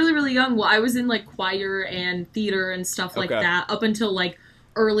 when I was really really young. Well, I was in like choir and theater and stuff like Okay. that up until like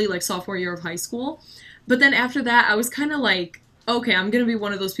early like sophomore year of high school. But then after that, I was kind of like, okay, I'm gonna be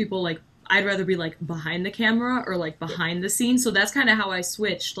one of those people like I'd rather be like behind the camera or like behind the scenes. So that's kind of how I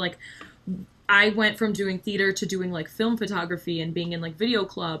switched. Like I went from doing theater to doing like film photography and being in like video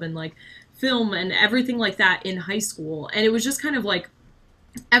club and like film and everything like that in high school. And it was just kind of like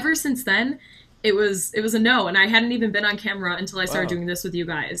ever since then it was a no, and I hadn't even been on camera until I started Wow. doing this with you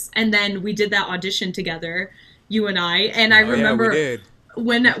guys. And then we did that audition together, you and I, and I Oh, yeah, remember we did.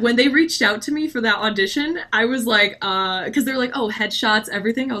 when they reached out to me for that audition, I was like, because they're like, oh, headshots,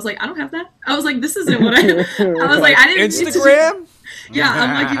 everything. I was like, I don't have that. I was like, this isn't what I was like, I didn't need to do- Instagram? yeah,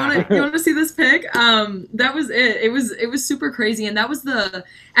 I'm like, you want to see this pic? That was it. It was super crazy, and that was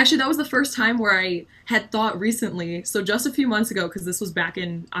the first time where I had thought recently. So just a few months ago, because this was back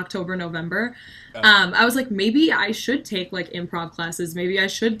in October, November. I was like, maybe I should take like improv classes. Maybe I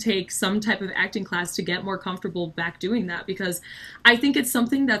should take some type of acting class to get more comfortable back doing that, because I think it's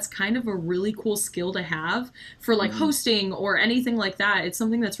something that's kind of a really cool skill to have for like hosting or anything like that. It's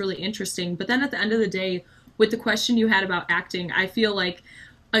something that's really interesting. But then at the end of the day, with the question you had about acting, I feel like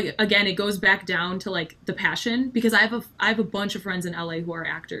again it goes back down to like the passion, because I have a bunch of friends in LA who are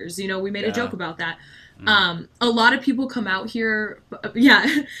actors. We made a joke about that. A lot of people come out here,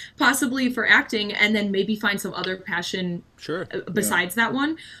 possibly for acting, and then maybe find some other passion Sure. besides that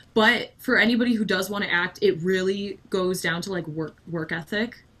one. But for anybody who does want to act, it really goes down to like work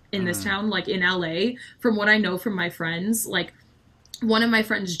ethic in this town, like in LA. From what I know from my friends, like one of my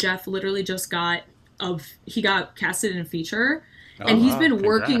friends, Jeff, literally just got casted in a feature, and he's been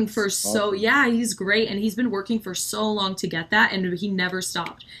working for he's great, and he's been working for so long to get that, and he never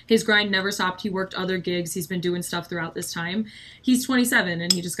stopped. His grind never stopped. He worked other gigs. He's been doing stuff throughout this time. He's 27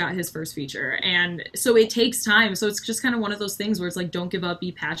 and he just got his first feature, and so it takes time. So it's just kind of one of those things where it's like, don't give up,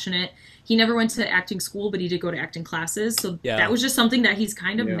 be passionate. He never went to acting school, but he did go to acting classes, so that was just something that he's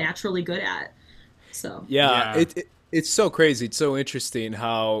kind of naturally good at. So Yeah. It's so crazy. It's so interesting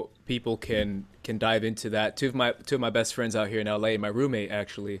how people can dive into that. Two of my best friends out here in LA, my roommate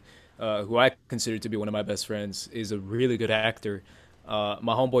actually, who I consider to be one of my best friends, is a really good actor. My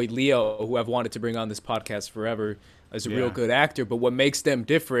homeboy Leo, who I've wanted to bring on this podcast forever, is a real good actor. But what makes them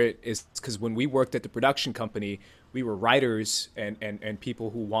different is because when we worked at the production company, we were writers and people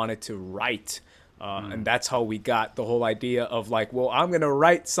who wanted to write. And that's how we got the whole idea of like, well, I'm going to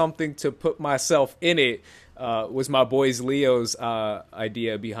write something to put myself in it, was my boys Leo's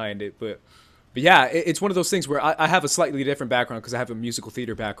idea behind it. But yeah, it's one of those things where I have a slightly different background because I have a musical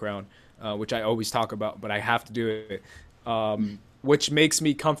theater background, which I always talk about, but I have to do it, which makes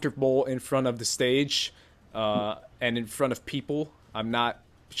me comfortable in front of the stage and in front of people. I'm not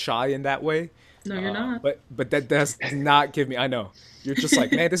shy in that way. no, you're not. But that does not give me. I know you're just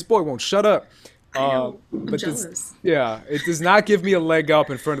like, man, this boy won't shut up. I'm But jealous. it does not give me a leg up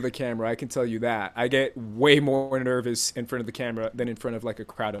in front of the camera. I can tell you that. I get way more nervous in front of the camera than in front of like a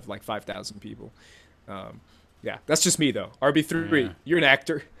crowd of like 5,000 people. Yeah, that's just me though. RB3, you're an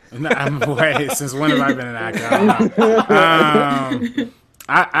actor. Wait, since when have I been an actor? I don't know.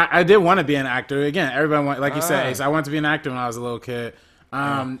 I did want to be an actor. Again, everybody like you said, Ace, I wanted to be an actor when I was a little kid.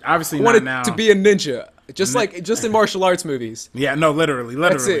 Obviously I not wanted now. to be a ninja, just in martial arts movies. Yeah, no, literally,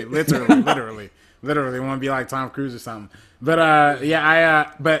 That's it. literally want to be like Tom Cruise or something. But I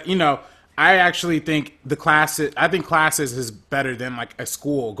actually think classes is better than like a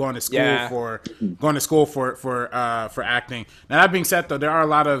school, going to school for acting. Now that being said, though, there are a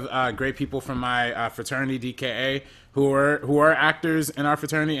lot of great people from my fraternity, DKA, who are actors in our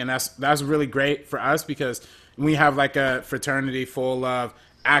fraternity, and that's really great for us because we have like a fraternity full of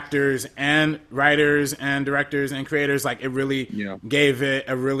actors and writers and directors and creators, like it really gave it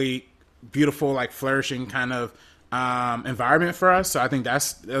a really beautiful, like flourishing kind of environment for us. So I think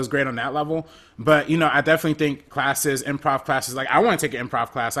it was great on that level. But I definitely think improv classes, like I want to take an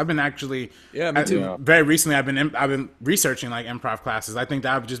improv class. I've been actually, me too. Very recently, I've been researching like improv classes. I think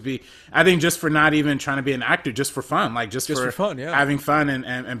that would just be, just for not even trying to be an actor, just for fun, like just for fun, having fun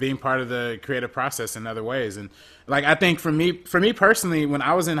and being part of the creative process in other ways. And like I think for me personally, when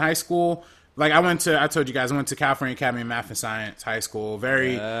I was in high school, like I told you guys, I went to California Academy of Math and Science High School.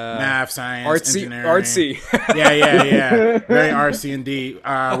 Very math, science, engineering. Artsy. Yeah. Very artsy indeed.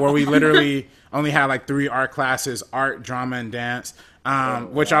 Where we literally only had like 3 art classes: art, drama, and dance.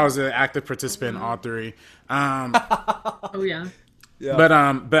 Which I was an active participant in all 3. Oh yeah. Yeah.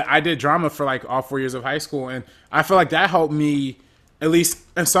 But I did drama for like all 4 years of high school, and I feel like that helped me, at least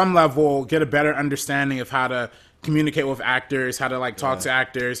at some level, get a better understanding of how to communicate with actors, how to like talk to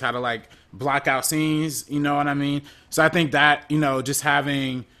actors, how to like block out scenes, you know what I mean? So I think that, just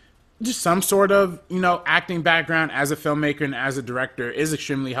having just some sort of, acting background as a filmmaker and as a director is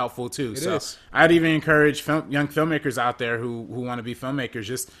extremely helpful too. So I'd even encourage young filmmakers out there who want to be filmmakers,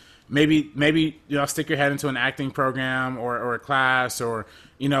 just maybe stick your head into an acting program or a class or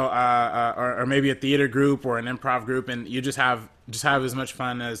or maybe a theater group or an improv group, and you just have as much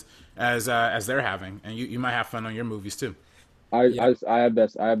fun as they're having, and you might have fun on your movies too. I have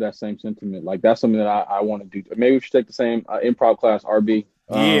that same sentiment. Like that's something that I want to do. Maybe we should take the same improv class, RB.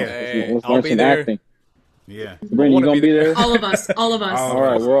 Let's learn some acting. Yeah, Brandon, you gonna be there? All of us. All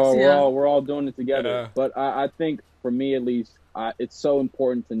right, we're all doing it together. But I think for me at least, it's so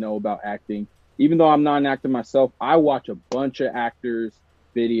important to know about acting. Even though I'm not an actor myself, I watch a bunch of actors'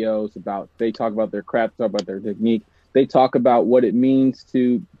 videos they talk about their craft, talk about their technique. They talk about what it means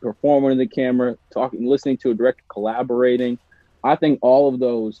to perform under the camera, listening to a director, collaborating. I think all of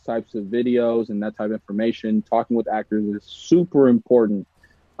those types of videos and that type of information, talking with actors, is super important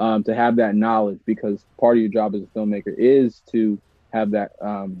to have that knowledge, because part of your job as a filmmaker is to have that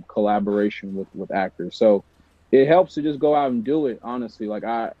collaboration with actors. So it helps to just go out and do it. Honestly, like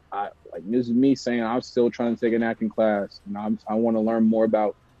I like this is me saying I'm still trying to take an acting class, and I want to learn more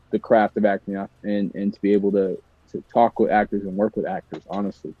about the craft of acting and to be able to talk with actors and work with actors,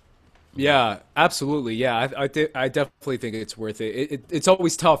 honestly. Yeah, absolutely. Yeah, I definitely think it's worth it. It's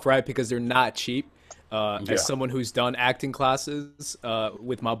always tough, right? Because they're not cheap. As someone who's done acting classes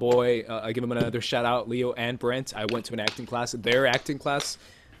with my boy, I give him another shout out, Leo and Brent. I went to an acting class. Their acting class,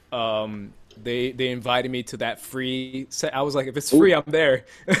 they invited me to that free set. I was like, if it's free, I'm there.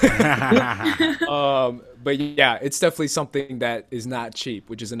 But yeah, it's definitely something that is not cheap,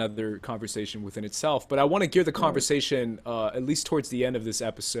 which is another conversation within itself. But I want to gear the conversation, at least towards the end of this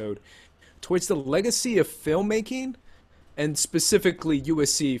episode, towards the legacy of filmmaking, and specifically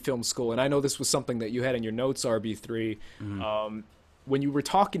USC Film School. And I know this was something that you had in your notes, RB3, when you were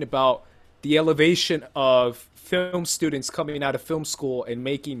talking about the elevation of film students coming out of film school and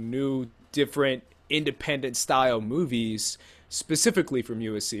making new, different, independent style movies, specifically from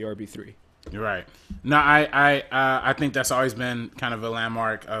USC RB3. You're right. No, I think that's always been kind of a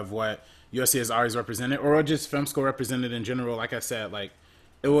landmark of what USC has always represented, or just film school represented in general. Like I said, like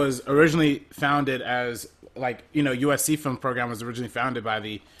it was originally founded as USC film program was originally founded by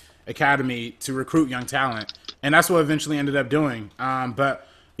the Academy to recruit young talent, and that's what eventually ended up doing. But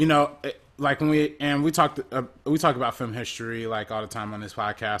like when we talk about film history like all the time on this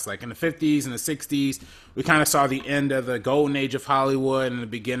podcast, like in the 50s and the 60s, we kind of saw the end of the golden age of Hollywood and the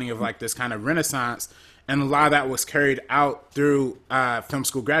beginning of like this kind of renaissance. And a lot of that was carried out through film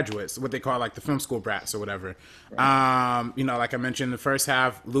school graduates, what they call like the film school brats or whatever. Right. Like I mentioned, the first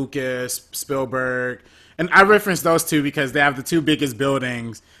half, Lucas, Spielberg. And I reference those two because they have the two biggest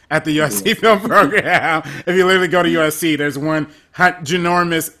buildings at the USC film program. If you literally go to USC, there's one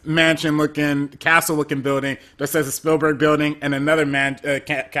ginormous mansion-looking, castle-looking building that says the Spielberg building, and another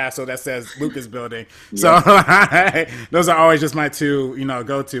castle that says Lucas building. Yeah. So those are always just my two,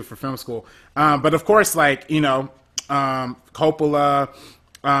 go-to for film school. But of course, Coppola,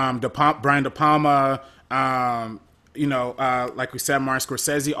 Brian De Palma, like we said, Martin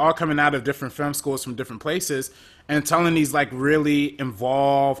Scorsese, all coming out of different film schools from different places and telling these like really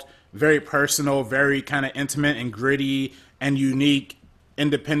involved, very personal, very kind of intimate and gritty and unique,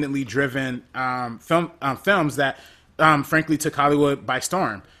 independently driven films that frankly took Hollywood by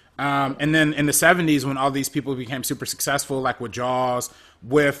storm. And then in the 70s, when all these people became super successful, like with Jaws,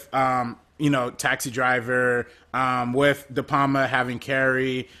 with Taxi Driver, with De Palma having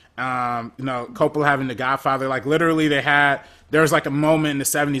Carrie, Coppola having The Godfather, like literally there was like a moment in the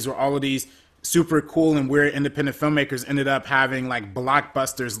 70s where all of these super cool and weird independent filmmakers ended up having like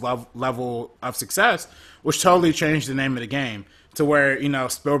blockbusters level of success, which totally changed the name of the game to where, you know,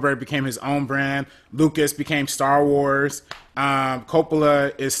 Spielberg became his own brand. Lucas became Star Wars.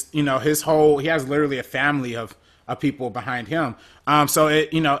 Coppola is, you know, he has literally a family of people behind him. So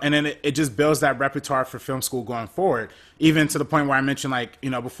it, you know, and then it just builds that repertoire for film school going forward, even to the point where I mentioned, like, you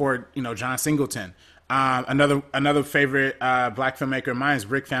know, before, you know, John Singleton. Another favorite black filmmaker of mine is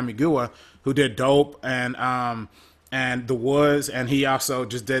Rick Famuyiwa, who did Dope and The Woods, and he also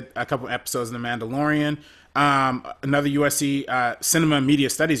just did a couple episodes in The Mandalorian. Another USC Cinema and Media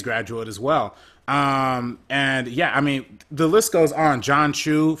Studies graduate as well. And yeah, I mean, the list goes on. John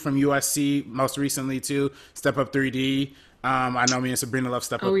Chu from USC, most recently too, Step Up 3D. I know me and Sabrina love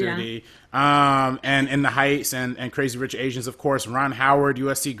Step Up 3D. And In the Heights and Crazy Rich Asians, of course. Ron Howard,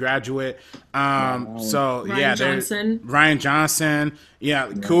 USC graduate. So Ryan Johnson. Ryan Johnson. Yeah,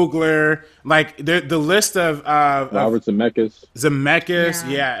 Coogler. Like the list of Robert Zemeckis.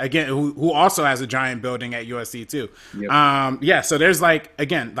 Yeah, again, who also has a giant building at USC too. Yep. Yeah, so there's like,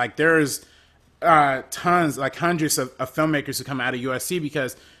 again, like there's tons, like hundreds of filmmakers who come out of USC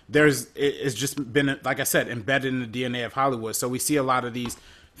because it's just been, like I said, embedded in the DNA of Hollywood. So we see a lot of these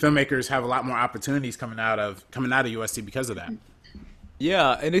filmmakers have a lot more opportunities coming out of USC because of that.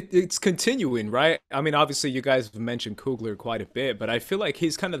 Yeah, and it's continuing, right? I mean, obviously you guys have mentioned Coogler quite a bit, but I feel like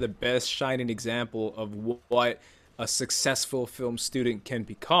he's kind of the best shining example of what a successful film student can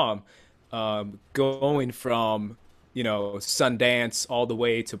become, going from, you know, Sundance all the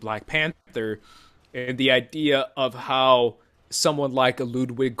way to Black Panther, and the idea of how someone like a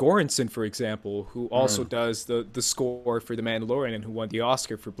Ludwig Göransson, for example, who also does the score for The Mandalorian and who won the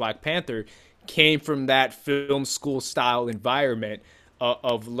Oscar for Black Panther, came from that film school style environment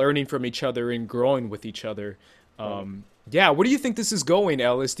of learning from each other and growing with each other. Yeah, where do you think this is going,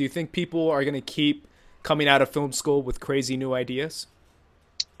 Ellis? Do you think people are going to keep coming out of film school with crazy new ideas?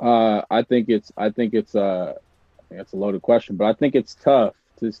 I think that's a loaded question, but I think it's tough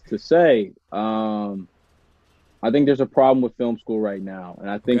to say. I think there's a problem with film school right now. And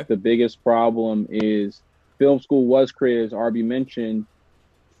I think the biggest problem is film school was created, as RB mentioned,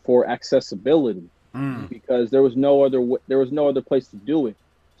 for accessibility because there was no other place to do it.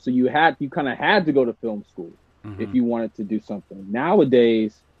 So you kind of had to go to film school if you wanted to do something.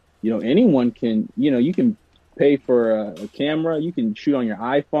 Nowadays, you know, anyone can, you know, you can pay for a camera, you can shoot on your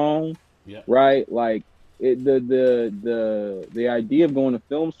iPhone, right? Like the idea of going to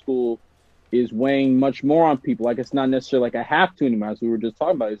film school is weighing much more on people. Like, it's not necessarily like I have to anymore, as we were just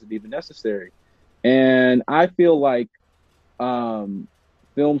talking about. Is it even necessary? And I feel like film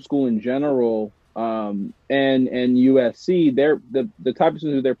school in general and USC, the type of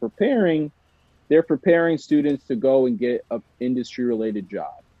students they're preparing students to go and get an industry related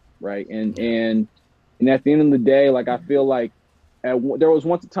job, right? And at the end of the day, like, I feel like there was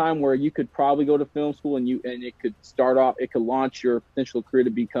once a time where you could probably go to film school and it could launch your potential career to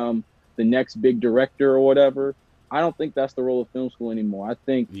become the next big director or whatever. I don't think that's the role of film school anymore. I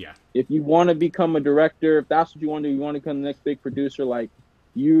think if you want to become a director, if that's what you want to do, you want to become the next big producer, like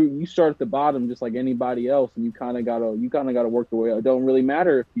you start at the bottom just like anybody else, and you kind of gotta work the way. It don't really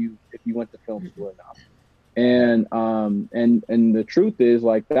matter if you went to film school or not. And the truth is,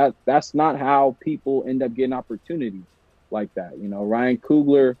 like, that's not how people end up getting opportunities like that. You know, Ryan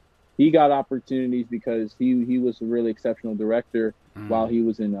Coogler, he got opportunities because he was a really exceptional director while he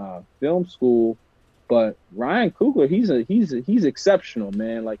was in film school. But Ryan Coogler, he's exceptional,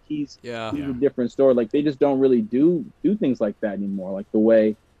 man. Like, he's a different story. Like, they just don't really do things like that anymore. Like the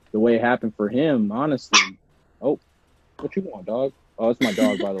way it happened for him, honestly. Oh, what you want, dog? Oh, it's my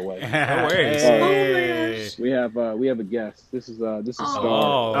dog, by the way. No worries. We have a guest. This is Star.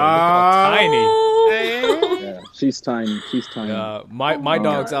 Oh, look how tiny. Yeah, she's tiny. My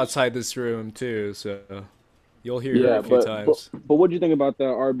dog's outside this room too, so you'll hear her a few times. But what do you think about the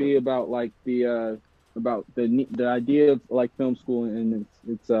RB, about like the idea of like film school and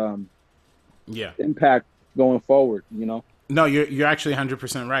its impact going forward? You know. No, you're actually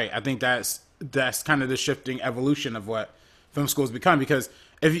 100% right. I think that's kind of the shifting evolution of what film schools become, because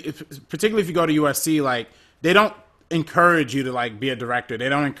particularly if you go to USC, like, they don't encourage you to like be a director. They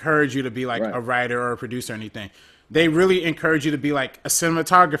don't encourage you to be like a writer or a producer or anything. They really encourage you to be like a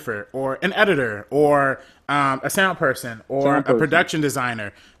cinematographer or an editor or a sound person or a production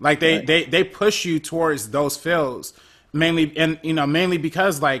designer. Like they push you towards those fields mainly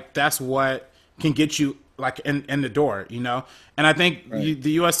because like that's what can get you like in the door, you know. And I think Right.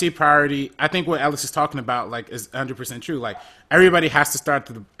 the USC priority, I think what Ellis is talking about like is 100% true. Like everybody has to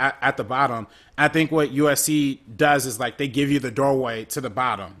start at the bottom. I think what USC does is like they give you the doorway to the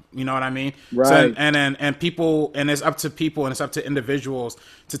bottom. You know what I mean? Right. So, and people, and it's up to people and it's up to individuals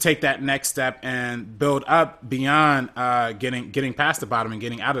to take that next step and build up beyond getting past the bottom and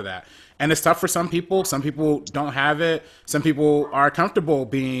getting out of that. And it's tough for some people. Some people don't have it. Some people are comfortable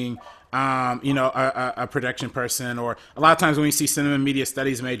being, a production person, or a lot of times when we see cinema and media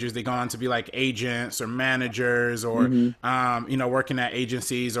studies majors, they go on to be like agents or managers or, working at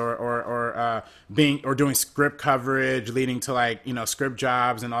agencies or doing script coverage, leading to like, script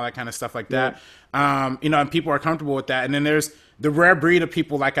jobs and all that kind of stuff like that. And people are comfortable with that. And then there's the rare breed of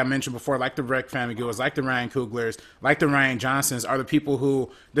people, like I mentioned before, like the Rick Famigulas, like the Ryan Cooglers, like the Ryan Johnsons, are the people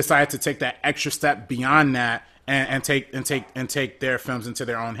who decide to take that extra step beyond that and take their films into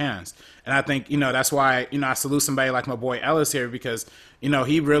their own hands. And I think, that's why, I salute somebody like my boy Ellis here, because,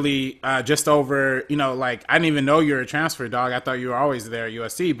 he really just over, like, I didn't even know you were a transfer, dog. I thought you were always there at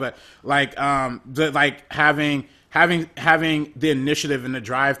USC, but like, having the initiative and the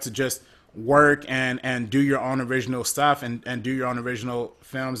drive to just work and do your own original stuff and do your own original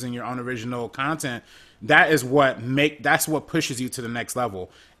films and your own original content, that's what pushes you to the next level.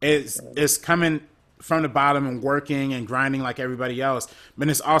 It's coming from the bottom and working and grinding like everybody else, but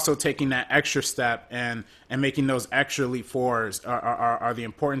it's also taking that extra step and making those extra leap forwards are the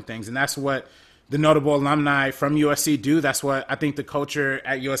important things. And that's what the notable alumni from USC do. That's what I think the culture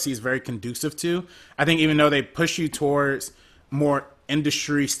at USC is very conducive to. I think even though they push you towards more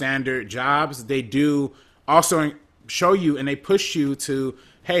industry standard jobs, they do also show you and they push you to,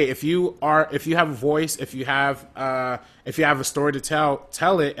 hey, if you have a voice, if you have a story to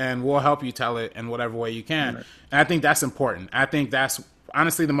tell it, and we'll help you tell it in whatever way you can. Right. And I think that's important. I think that's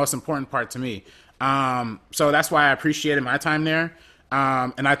honestly the most important part to me. So that's why I appreciated my time there.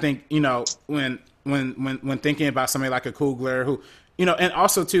 And I think, when thinking about somebody like a Coogler who, and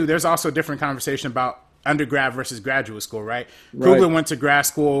also too, there's also a different conversation about undergrad versus graduate school, right? Coogler went to grad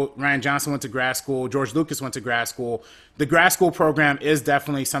school, Ryan Johnson went to grad school, George Lucas went to grad school. The grad school program is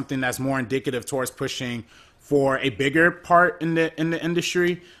definitely something that's more indicative towards pushing for a bigger part in the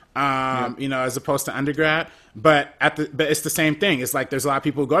industry, as opposed to undergrad. But it's the same thing. It's like there's a lot of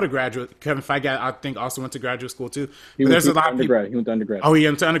people who go to graduate. Kevin Feige, I think, also went to graduate school too. He went to undergrad. Oh, he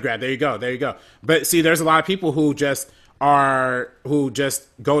went to undergrad. There you go. But see, there's a lot of people who just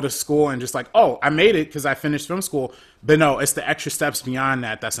go to school and just like, oh, I made it because I finished film school. But no, it's the extra steps beyond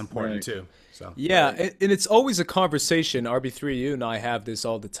that that's important too. So yeah, and it's always a conversation. RB3, you and I have this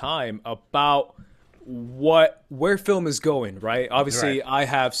all the time about where film is going, right? Obviously, I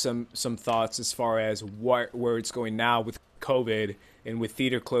have some thoughts as far as where it's going now with COVID and with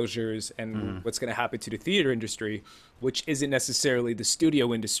theater closures and what's going to happen to the theater industry, which isn't necessarily the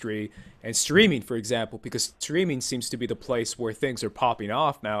studio industry and streaming, for example, because streaming seems to be the place where things are popping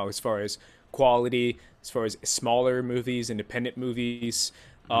off now as far as quality, as far as smaller movies, independent movies.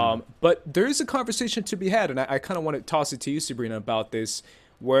 But there is a conversation to be had, and I kind of want to toss it to you, Sabrina, about this,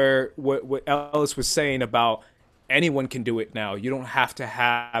 where what Ellis was saying about anyone can do it now. You don't have to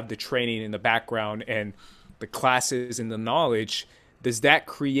have the training in the background and the classes and the knowledge. Does that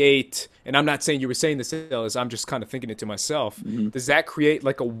create, and I'm not saying you were saying this, Ellis, I'm just kind of thinking it to myself, does that create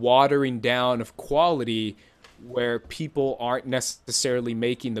like a watering down of quality where people aren't necessarily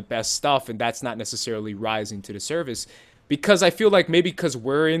making the best stuff and that's not necessarily rising to the surface? Because I feel like maybe because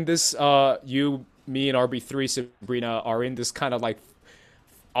we're in this, you, me, and RB3, Sabrina, are in this kind of like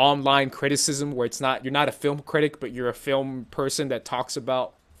online criticism where you're not a film critic, but you're a film person that talks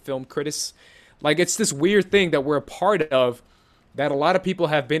about film critics. Like, it's this weird thing that we're a part of that a lot of people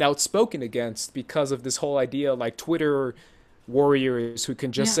have been outspoken against because of this whole idea, like Twitter warriors who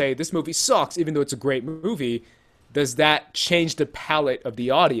can just say this movie sucks even though it's a great movie. Does that change the palette of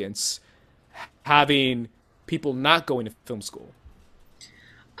the audience, having people not going to film school?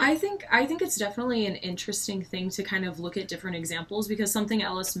 I think it's definitely an interesting thing to kind of look at different examples, because something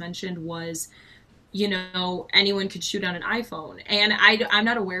Ellis mentioned was, anyone could shoot on an iPhone. And I'm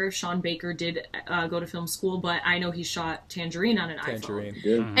not aware if Sean Baker did go to film school, but I know he shot Tangerine on an iPhone.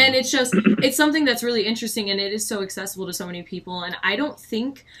 Yeah. And it's something that's really interesting, and it is so accessible to so many people. And I don't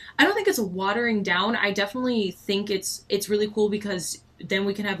think it's watering down. I definitely think it's really cool because then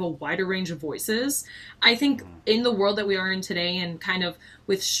we can have a wider range of voices. I think in the world that we are in today, and kind of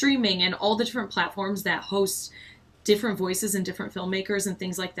with streaming and all the different platforms that host different voices and different filmmakers and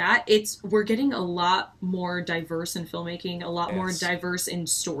things like that, we're getting a lot more diverse in filmmaking, a lot more diverse in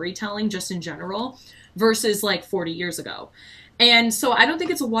storytelling just in general versus like 40 years ago. And so I don't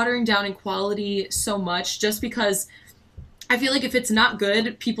think it's a watering down in quality so much, just because I feel like if it's not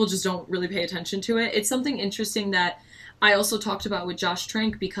good, people just don't really pay attention to it. It's something interesting that I also talked about with Josh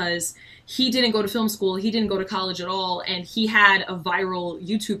Trank, because he didn't go to film school, he didn't go to college at all, and he had a viral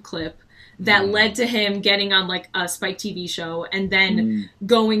YouTube clip that led to him getting on like a Spike TV show and then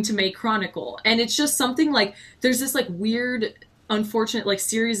going to make Chronicle. And it's just something like, there's this like weird, unfortunate, like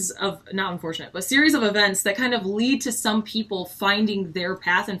series of, not unfortunate, but series of events that kind of lead to some people finding their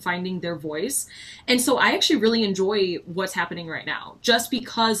path and finding their voice. And so I actually really enjoy what's happening right now, just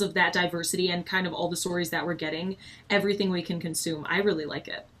because of that diversity and kind of all the stories that we're getting, everything we can consume. I really like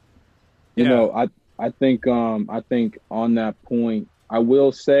it. You know, I think on that point, I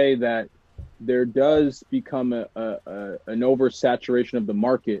will say that there does become an oversaturation of the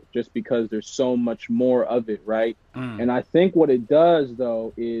market just because there's so much more of it, right? And I think what it does,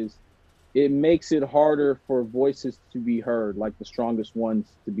 though, is it makes it harder for voices to be heard, like the strongest ones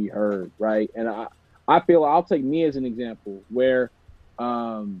to be heard, right? And I feel, I'll take me as an example, where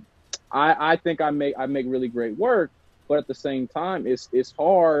I think I make really great work, but at the same time, it's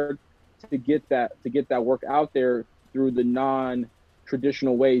hard to get that work out there through the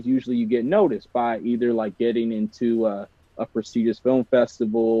non-traditional ways. Usually you get noticed by either like getting into a prestigious film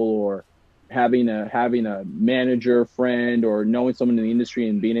festival, or having a manager friend, or knowing someone in the industry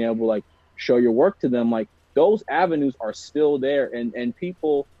and being able to like show your work to them. Like, those avenues are still there, and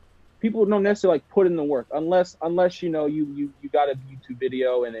people don't necessarily like put in the work unless you know you got a YouTube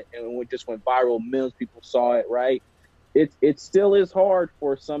video and it just went viral, millions of people saw it, right? It still is hard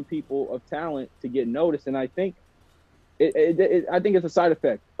for some people of talent to get noticed, and I think I think it's a side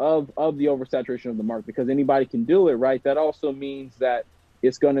effect of the oversaturation of the market, because anybody can do it, right? That also means that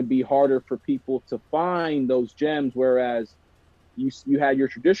it's going to be harder for people to find those gems, whereas you had your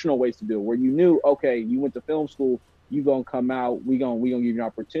traditional ways to do it, where you knew, okay, you went to film school, you gonna come out, we gonna give you an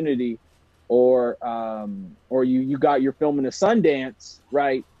opportunity, or you got your film in a Sundance,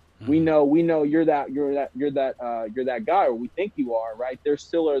 right? We know you're that guy, or we think you are, right? There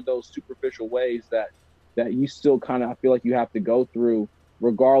still are those superficial ways that you still kind of, I feel like you have to go through,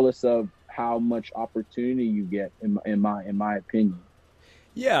 regardless of how much opportunity you get, in my opinion.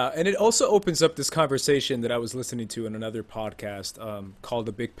 Yeah, and it also opens up this conversation that I was listening to in another podcast called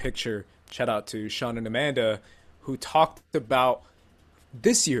The Big Picture. Shout out to Sean and Amanda, who talked about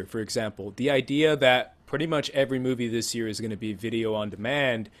this year, for example, the idea that pretty much every movie this year is going to be video on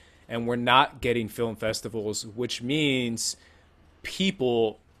demand, and we're not getting film festivals, which means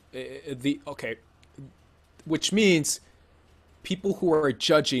which means people who are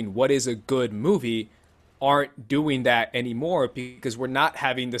judging what is a good movie aren't doing that anymore, because we're not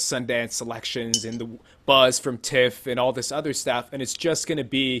having the Sundance selections and the buzz from TIFF and all this other stuff. And it's just going to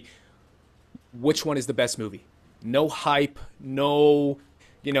be, which one is the best movie? No hype, no,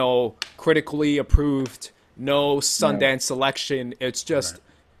 critically approved, no Sundance selection. It's just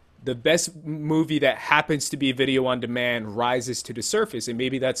the best movie that happens to be video on demand rises to the surface. And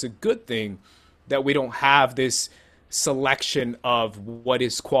maybe that's a good thing, that we don't have this selection of what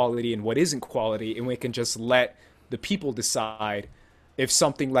is quality and what isn't quality, and we can just let the people decide if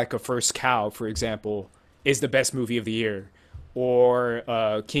something like A First Cow, for example, is the best movie of the year,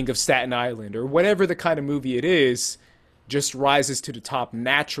 or King of Staten Island, or whatever the kind of movie it is, just rises to the top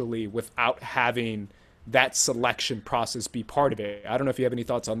naturally without having that selection process be part of it. I don't know if you have any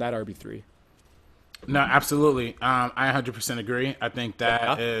thoughts on that, RB3. No, absolutely. I 100% agree. I think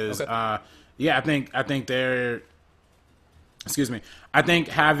that is Okay. I think they're, excuse me, I think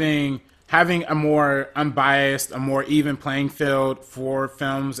having a more unbiased, a more even playing field for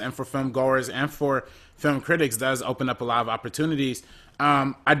films and for film goers and for film critics does open up a lot of opportunities.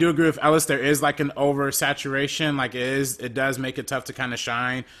 I do agree with Ellis. There is like an oversaturation. Like it does make it tough to kind of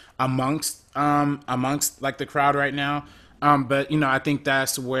shine amongst like the crowd right now. But I think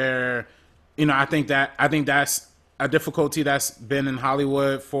that's where, I think that's a difficulty that's been in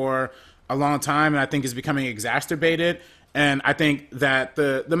Hollywood for a long time, and I think is becoming exacerbated. And I think that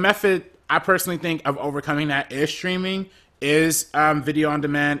the method, I personally think, of overcoming that is streaming, is video on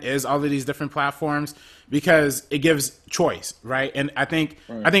demand, is all of these different platforms, because it gives choice, right? And I think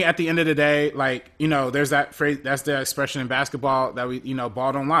at the end of the day, like, there's that phrase, that's the expression in basketball that we,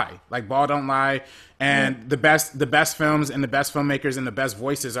 ball don't lie. Like, ball don't lie. And the best films and the best filmmakers and the best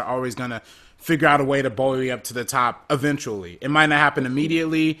voices are always going to figure out a way to bowl you up to the top eventually. It might not happen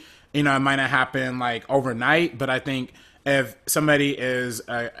immediately, it might not happen like overnight, but I think if somebody is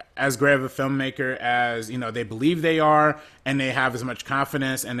as great of a filmmaker as they believe they are, and they have as much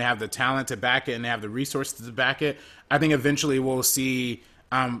confidence, and they have the talent to back it, and they have the resources to back it, I think eventually we'll see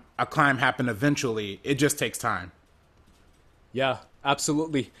a climb happen. Eventually, it just takes time. Yeah,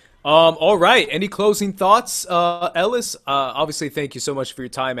 absolutely. All right. Any closing thoughts, Ellis? Obviously, thank you so much for your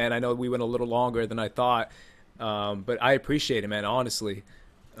time, man. I know we went a little longer than I thought, but I appreciate it, man. Honestly.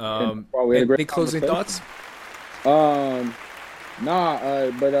 We had a great Any closing thoughts? But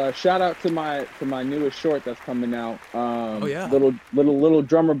shout out to my newest short that's coming out. Oh yeah. Little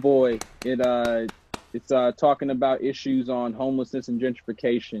drummer boy. It's talking about issues on homelessness and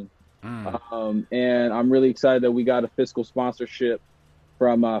gentrification. And I'm really excited that we got a fiscal sponsorship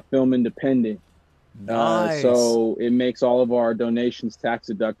from Film Independent. Nice. So it makes all of our donations tax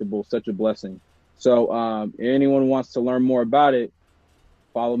deductible. Such a blessing. So if anyone wants to learn more about it,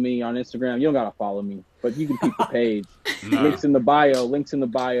 follow me on Instagram. You don't gotta follow me, but you can keep the page. No. Links in the bio. Links in the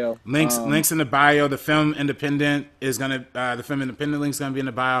bio. The Film Independent is gonna the Film Independent link's gonna be in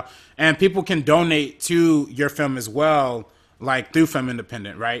the bio, and people can donate to your film as well, like through Film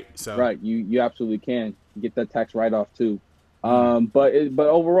Independent, right? So right, you absolutely can get that tax write off too. But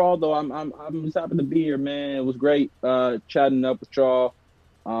overall though, I'm just happy to be here, man. It was great chatting up with y'all.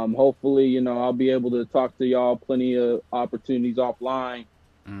 Hopefully, I'll be able to talk to y'all plenty of opportunities offline.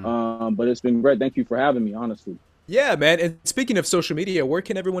 But it's been great. Thank you for having me, honestly. Yeah, man. And speaking of social media, where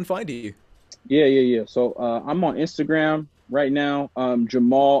can everyone find you? Yeah. So I'm on Instagram right now,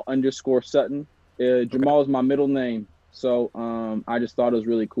 Jamal_Sutton. Jamal is my middle name. So I just thought it was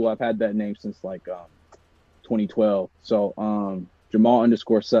really cool. I've had that name since like 2012. So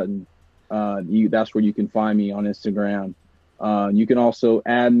Jamal_Sutton. That's where you can find me on Instagram. You can also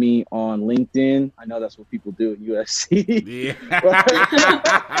add me on LinkedIn. I know that's what people do at USC.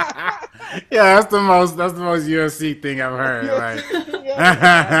 Yeah, that's the most USC thing I've heard. Like,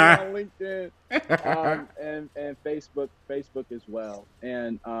 on LinkedIn and Facebook as well,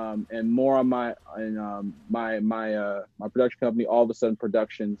 and more on my production company,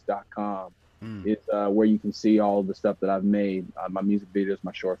 allofaSuddenProductions.com is where you can see all of the stuff that I've made, my music videos,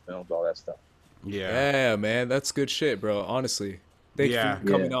 my short films, all that stuff. Yeah, man, that's good shit, bro. Honestly, thank you for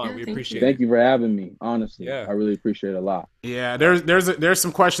coming on. We appreciate it. Thank you for having me. Honestly, yeah, I really appreciate it a lot. Yeah, there's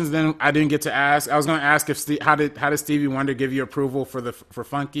some questions then I didn't get to ask. I was going to ask how did Stevie Wonder give you approval for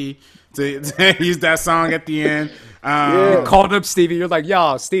Funky to use that song at the end? You called up Stevie. You're like,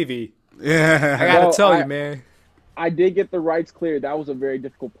 yo, Stevie. Yeah, I gotta tell you, man. I did get the rights cleared. That was a very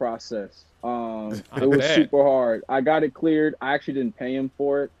difficult process. It was super hard. I got it cleared. I actually didn't pay him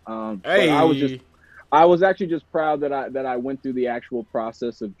for it. But I was actually just proud that I went through the actual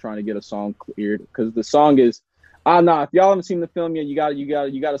process of trying to get a song cleared, because the song is, if y'all haven't seen the film yet, you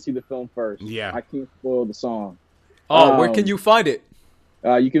gotta see the film first. Yeah, I can't spoil the song. Where can you find it?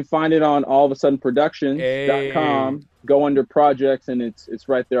 You can find it on allofaSuddenProductions.com. Go under projects, and it's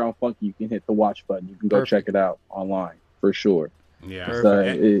right there on Funky. You can hit the watch button. You can go check it out online for sure. Yeah,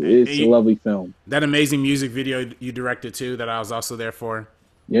 it's a lovely film. That amazing music video you directed too, that I was also there for.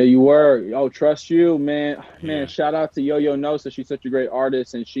 Yeah, you were. Oh, Trust You, man. Man, shout out to Yo-Yo Nosa. She's such a great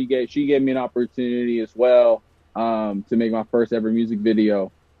artist, and she gave me an opportunity as well to make my first ever music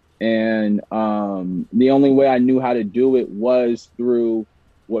video. And the only way I knew how to do it was through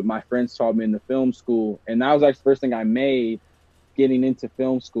what my friends taught me in the film school. And that was actually the first thing I made getting into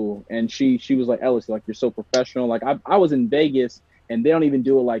film school. And she was like, Ellis, like, you're so professional. Like, I was in Vegas, and they don't even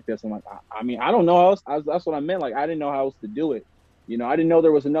do it like this. I'm like, I mean, I don't know how else. That's what I meant. Like, I didn't know how else to do it. I didn't know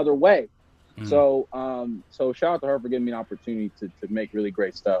there was another way. So shout out to her for giving me an opportunity to make really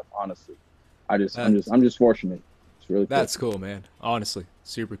great stuff. Honestly, I'm just fortunate. It's really cool. That's cool, man. Honestly,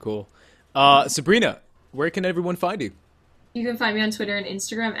 super cool. Sabrina, where can everyone find you? You can find me on Twitter and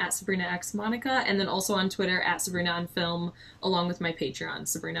Instagram at SabrinaXMonica, and then also on Twitter at Sabrina on Film, along with my Patreon,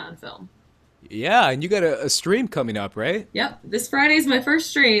 Sabrina on Film. Yeah, and you got a stream coming up, right? Yep, this Friday is my first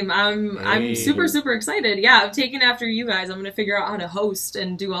stream. I'm super, super excited. Yeah, I'm taking after you guys. I'm going to figure out how to host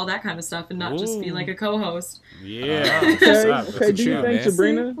and do all that kind of stuff and not just be like a co-host. Yeah. Okay, do you think,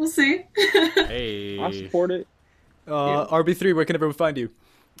 Sabrina? We'll see. Hey. I support it. RB3, where can everyone find you?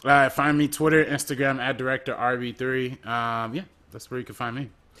 Find me Twitter, Instagram at Director RB3. Yeah, that's where you can find me.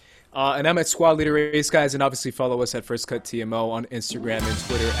 And I'm at Squad Leader Race, guys, and obviously follow us at First Cut TMO on Instagram and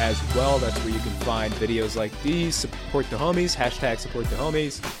Twitter as well. That's where you can find videos like these. Support the homies, # support the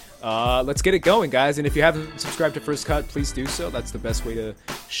homies. Let's get it going, guys. And if you haven't subscribed to First Cut, please do so. That's the best way to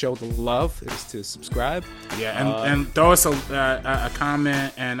show the love, is to subscribe. Yeah, and throw us a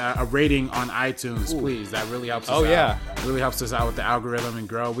comment and a rating on iTunes, please. That really helps us out. Yeah. It really helps us out with the algorithm and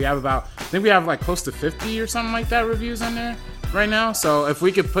grow. We have I think we have like close to 50 or something like that reviews on there right now. So if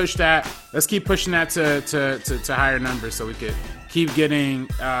we could push that, let's keep pushing that to higher numbers, so we could keep getting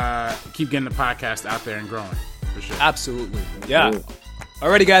the podcast out there and growing, for sure. Absolutely. Yeah.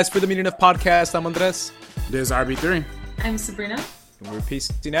 Alrighty, guys, for the Meaning of Podcast, I'm Andres. This is RB3. I'm Sabrina. And we're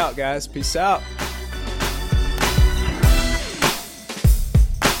peacing out, guys. Peace out.